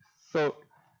 so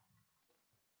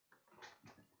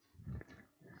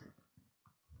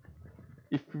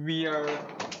if we are,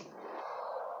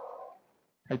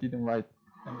 I didn't write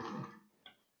anything.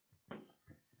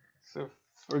 So,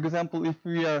 for example, if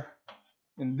we are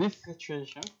in this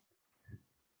situation,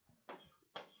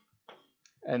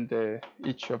 and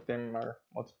each of them are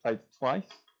multiplied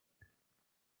twice,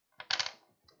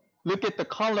 look at the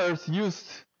colors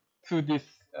used to these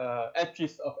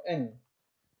edges of n.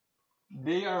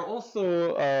 They are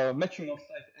also matching of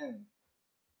size n.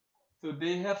 So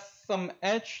they have some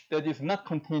edge that is not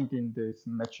contained in this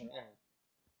matching n,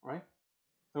 right?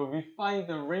 So we find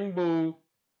the rainbow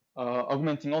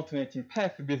augmenting alternating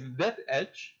path with that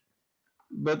edge,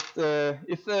 but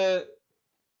it's a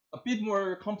bit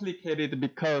more complicated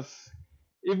because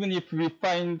even if we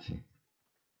find,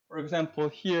 for example,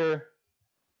 here,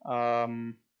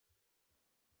 so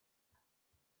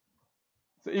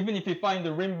even if we find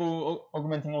the rainbow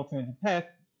augmenting alternating path,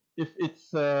 if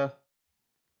it's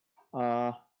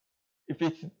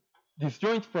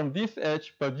disjoint from this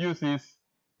edge but uses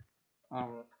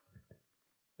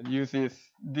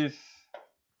this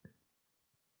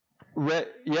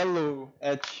yellow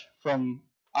edge from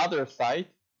other side,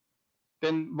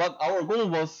 then what our goal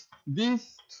was,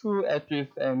 these two edges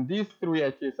and these three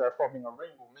edges are forming a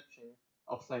rainbow matching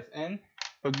of size n,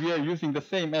 but we are using the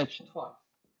same edge twice.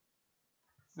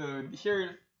 So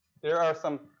here there are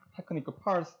some technical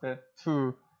parts that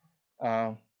to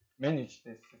manage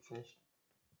this situation.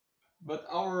 But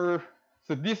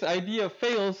so this idea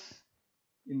fails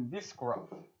in this graph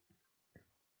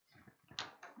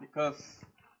because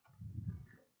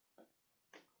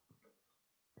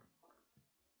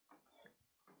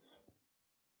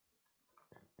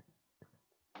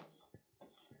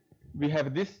we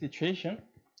have this situation,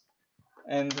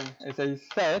 and as I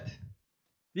said,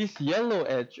 this yellow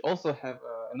edge also have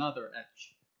another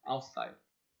edge outside,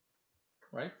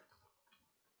 right?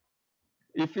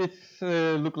 If it's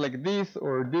look like this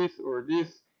or this or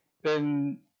this,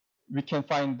 then we can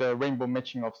find the rainbow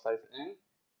matching of size n.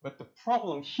 But the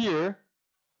problem here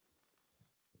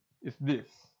is this.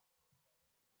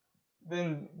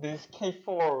 Then this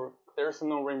K4, there's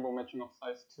no rainbow matching of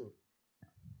size 2.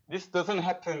 This doesn't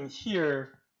happen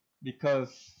here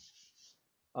because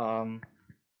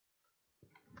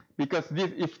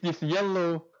if this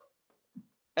yellow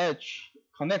edge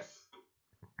connects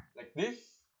like this,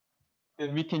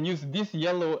 then we can use this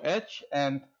yellow edge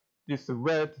and this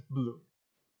red blue.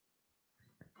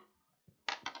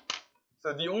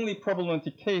 So the only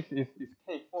problematic case is this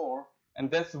K4,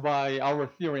 and that's why our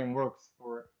theorem works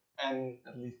for n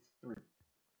at least 3.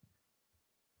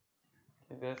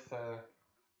 Okay, that's a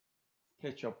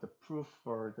sketch of the proof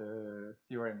for the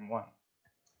theorem 1.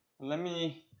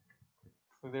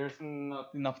 So there's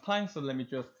not enough time, so let me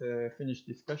just finish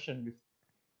discussion with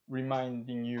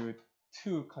reminding you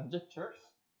 2 conjectures.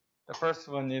 The first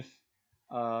one is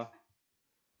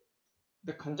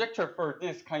the conjecture for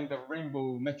this kind of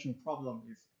rainbow matching problem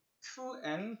is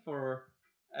 2n for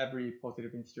every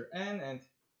positive integer n, and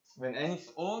when n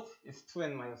is odd, it's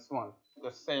 2n minus 1,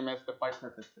 the same as the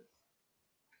bipartite case.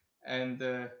 And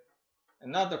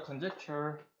another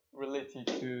conjecture related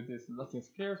to this Latin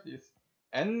squares is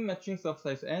n matchings of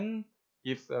size n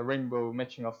gives a rainbow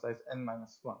matching of size n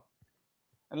minus 1.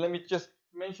 And let me just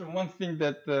mention one thing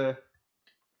that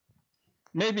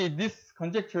maybe this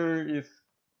conjecture is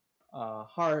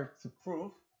hard to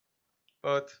prove,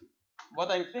 but what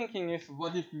I'm thinking is,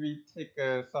 what if we take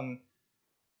some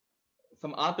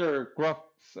other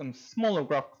graphs, some smaller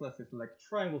graph classes like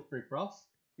triangle-free graphs,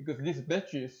 because these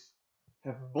batches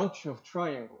have a bunch of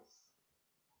triangles.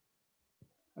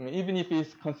 I mean, even if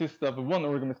it consists of one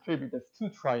origami tree, that's 2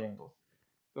 triangles.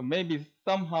 So maybe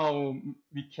somehow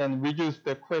we can reduce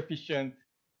the coefficient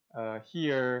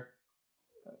here,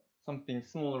 something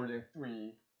smaller than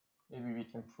 3. Maybe we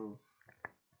can prove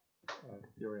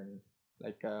theorem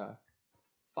like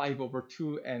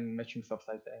 5/2 and matching of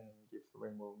size n gives a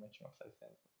rainbow matching of size n,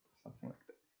 something like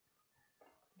that.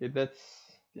 Okay, that's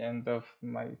the end of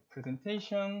my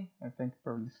presentation, and thank you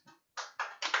for listening.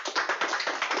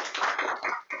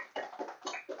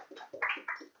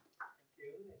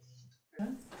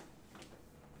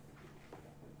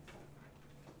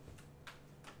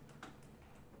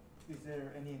 Is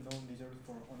there any known result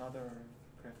for another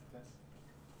graph class?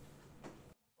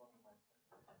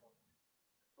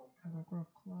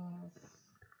 Paragraph class,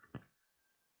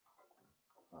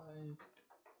 I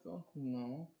don't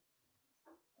know.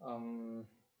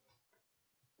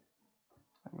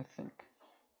 Let me think.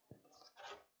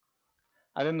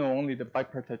 I don't know only the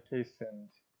bipartite case and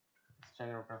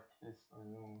general graph case. I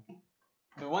know.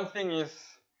 The one thing is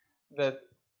that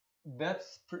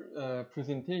that's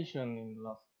presentation in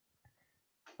last.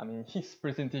 I mean, his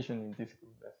presentation in this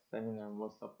seminar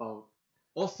was about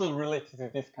also related to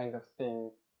this kind of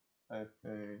thing.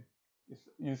 It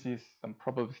uses some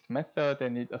probabilistic method,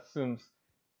 and it assumes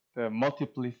the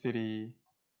multiplicity.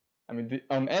 I mean,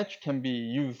 an edge can be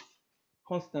used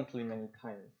constantly many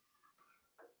times,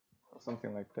 or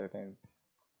something like that. And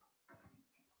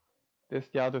there's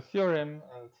the other theorem,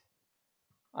 and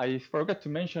I forgot to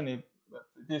mention it. But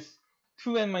this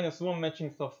 2n-1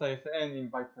 matchings of size n in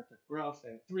bipartite graphs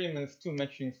and 3n-2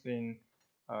 matchings in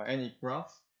any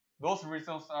graphs. Those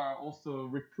results are also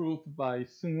reproved by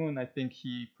Sung-hoon. I think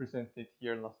he presented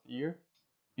here last year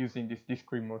using this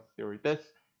discrete mode theory. That's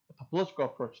a topological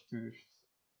approach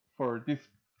for this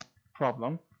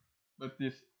problem. But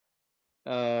this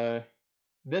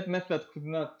that method could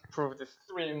not prove this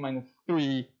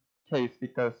 3n-3 case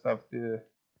because of the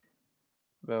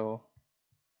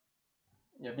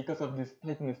because of this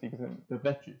tightness in the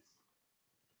batches.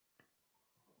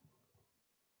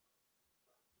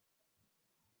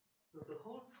 So the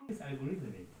whole proof is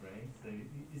algorithmic, right? So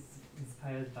it's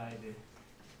inspired by the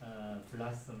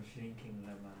blossom shrinking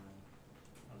lemma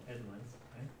Edmonds,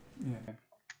 right? Yeah.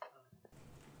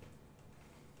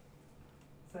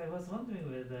 So I was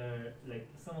wondering whether like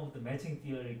some of the matching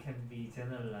theory can be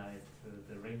generalized to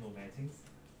the rainbow matchings.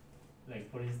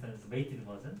 Like for instance, weighted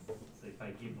versions. So if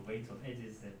I give weight on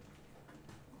edges and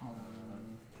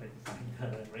try to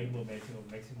find the rainbow matching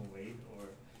of maximum weight, or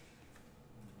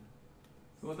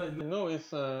So what I know is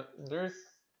there's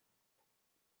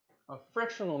a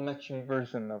fractional matching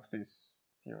version of this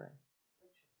theorem.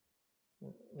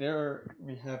 There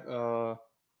we have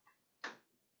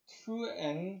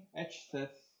 2n H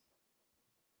sets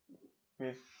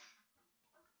with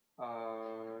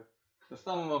the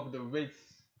sum of the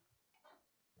weights.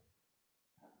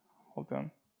 Hold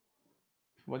on.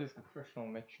 What is the fractional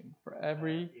matching? For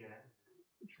every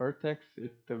vertex,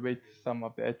 the weight sum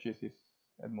of the edges is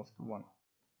at most 1.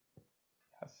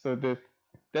 So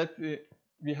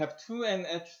we have 2n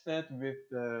H set with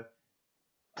the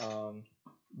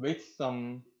weight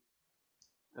sum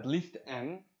at least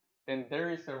n. Then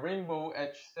there is a rainbow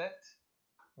H set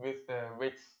with the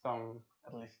weight sum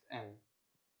at least n.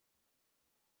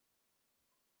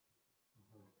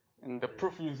 And the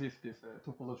proof uses this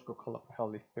topological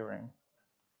Color-Pauli theorem.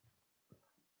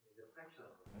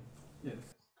 Yes.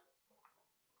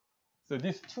 So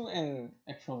this 2n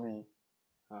actually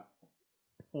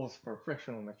holds for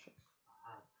fractional matchings.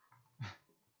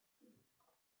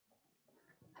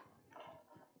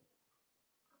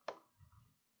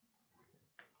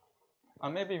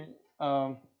 Maybe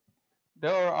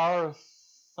there are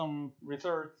some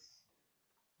results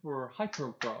for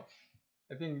hypergraphs.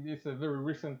 I think this is a very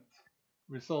recent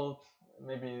result,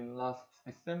 maybe last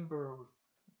December,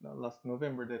 last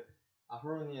November, that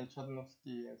Aharoni and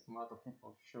Chudnovsky and some other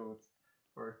people showed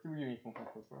for 3 uniform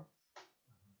hypergraphs.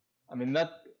 I mean,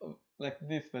 not like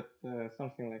this, but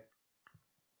something like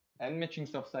n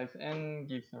matchings of size n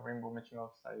gives a rainbow matching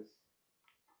of size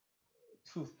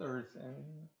 2/3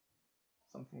 n,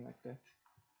 something like that.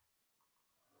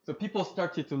 So people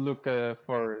started to look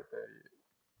for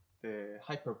the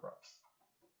hypergraphs.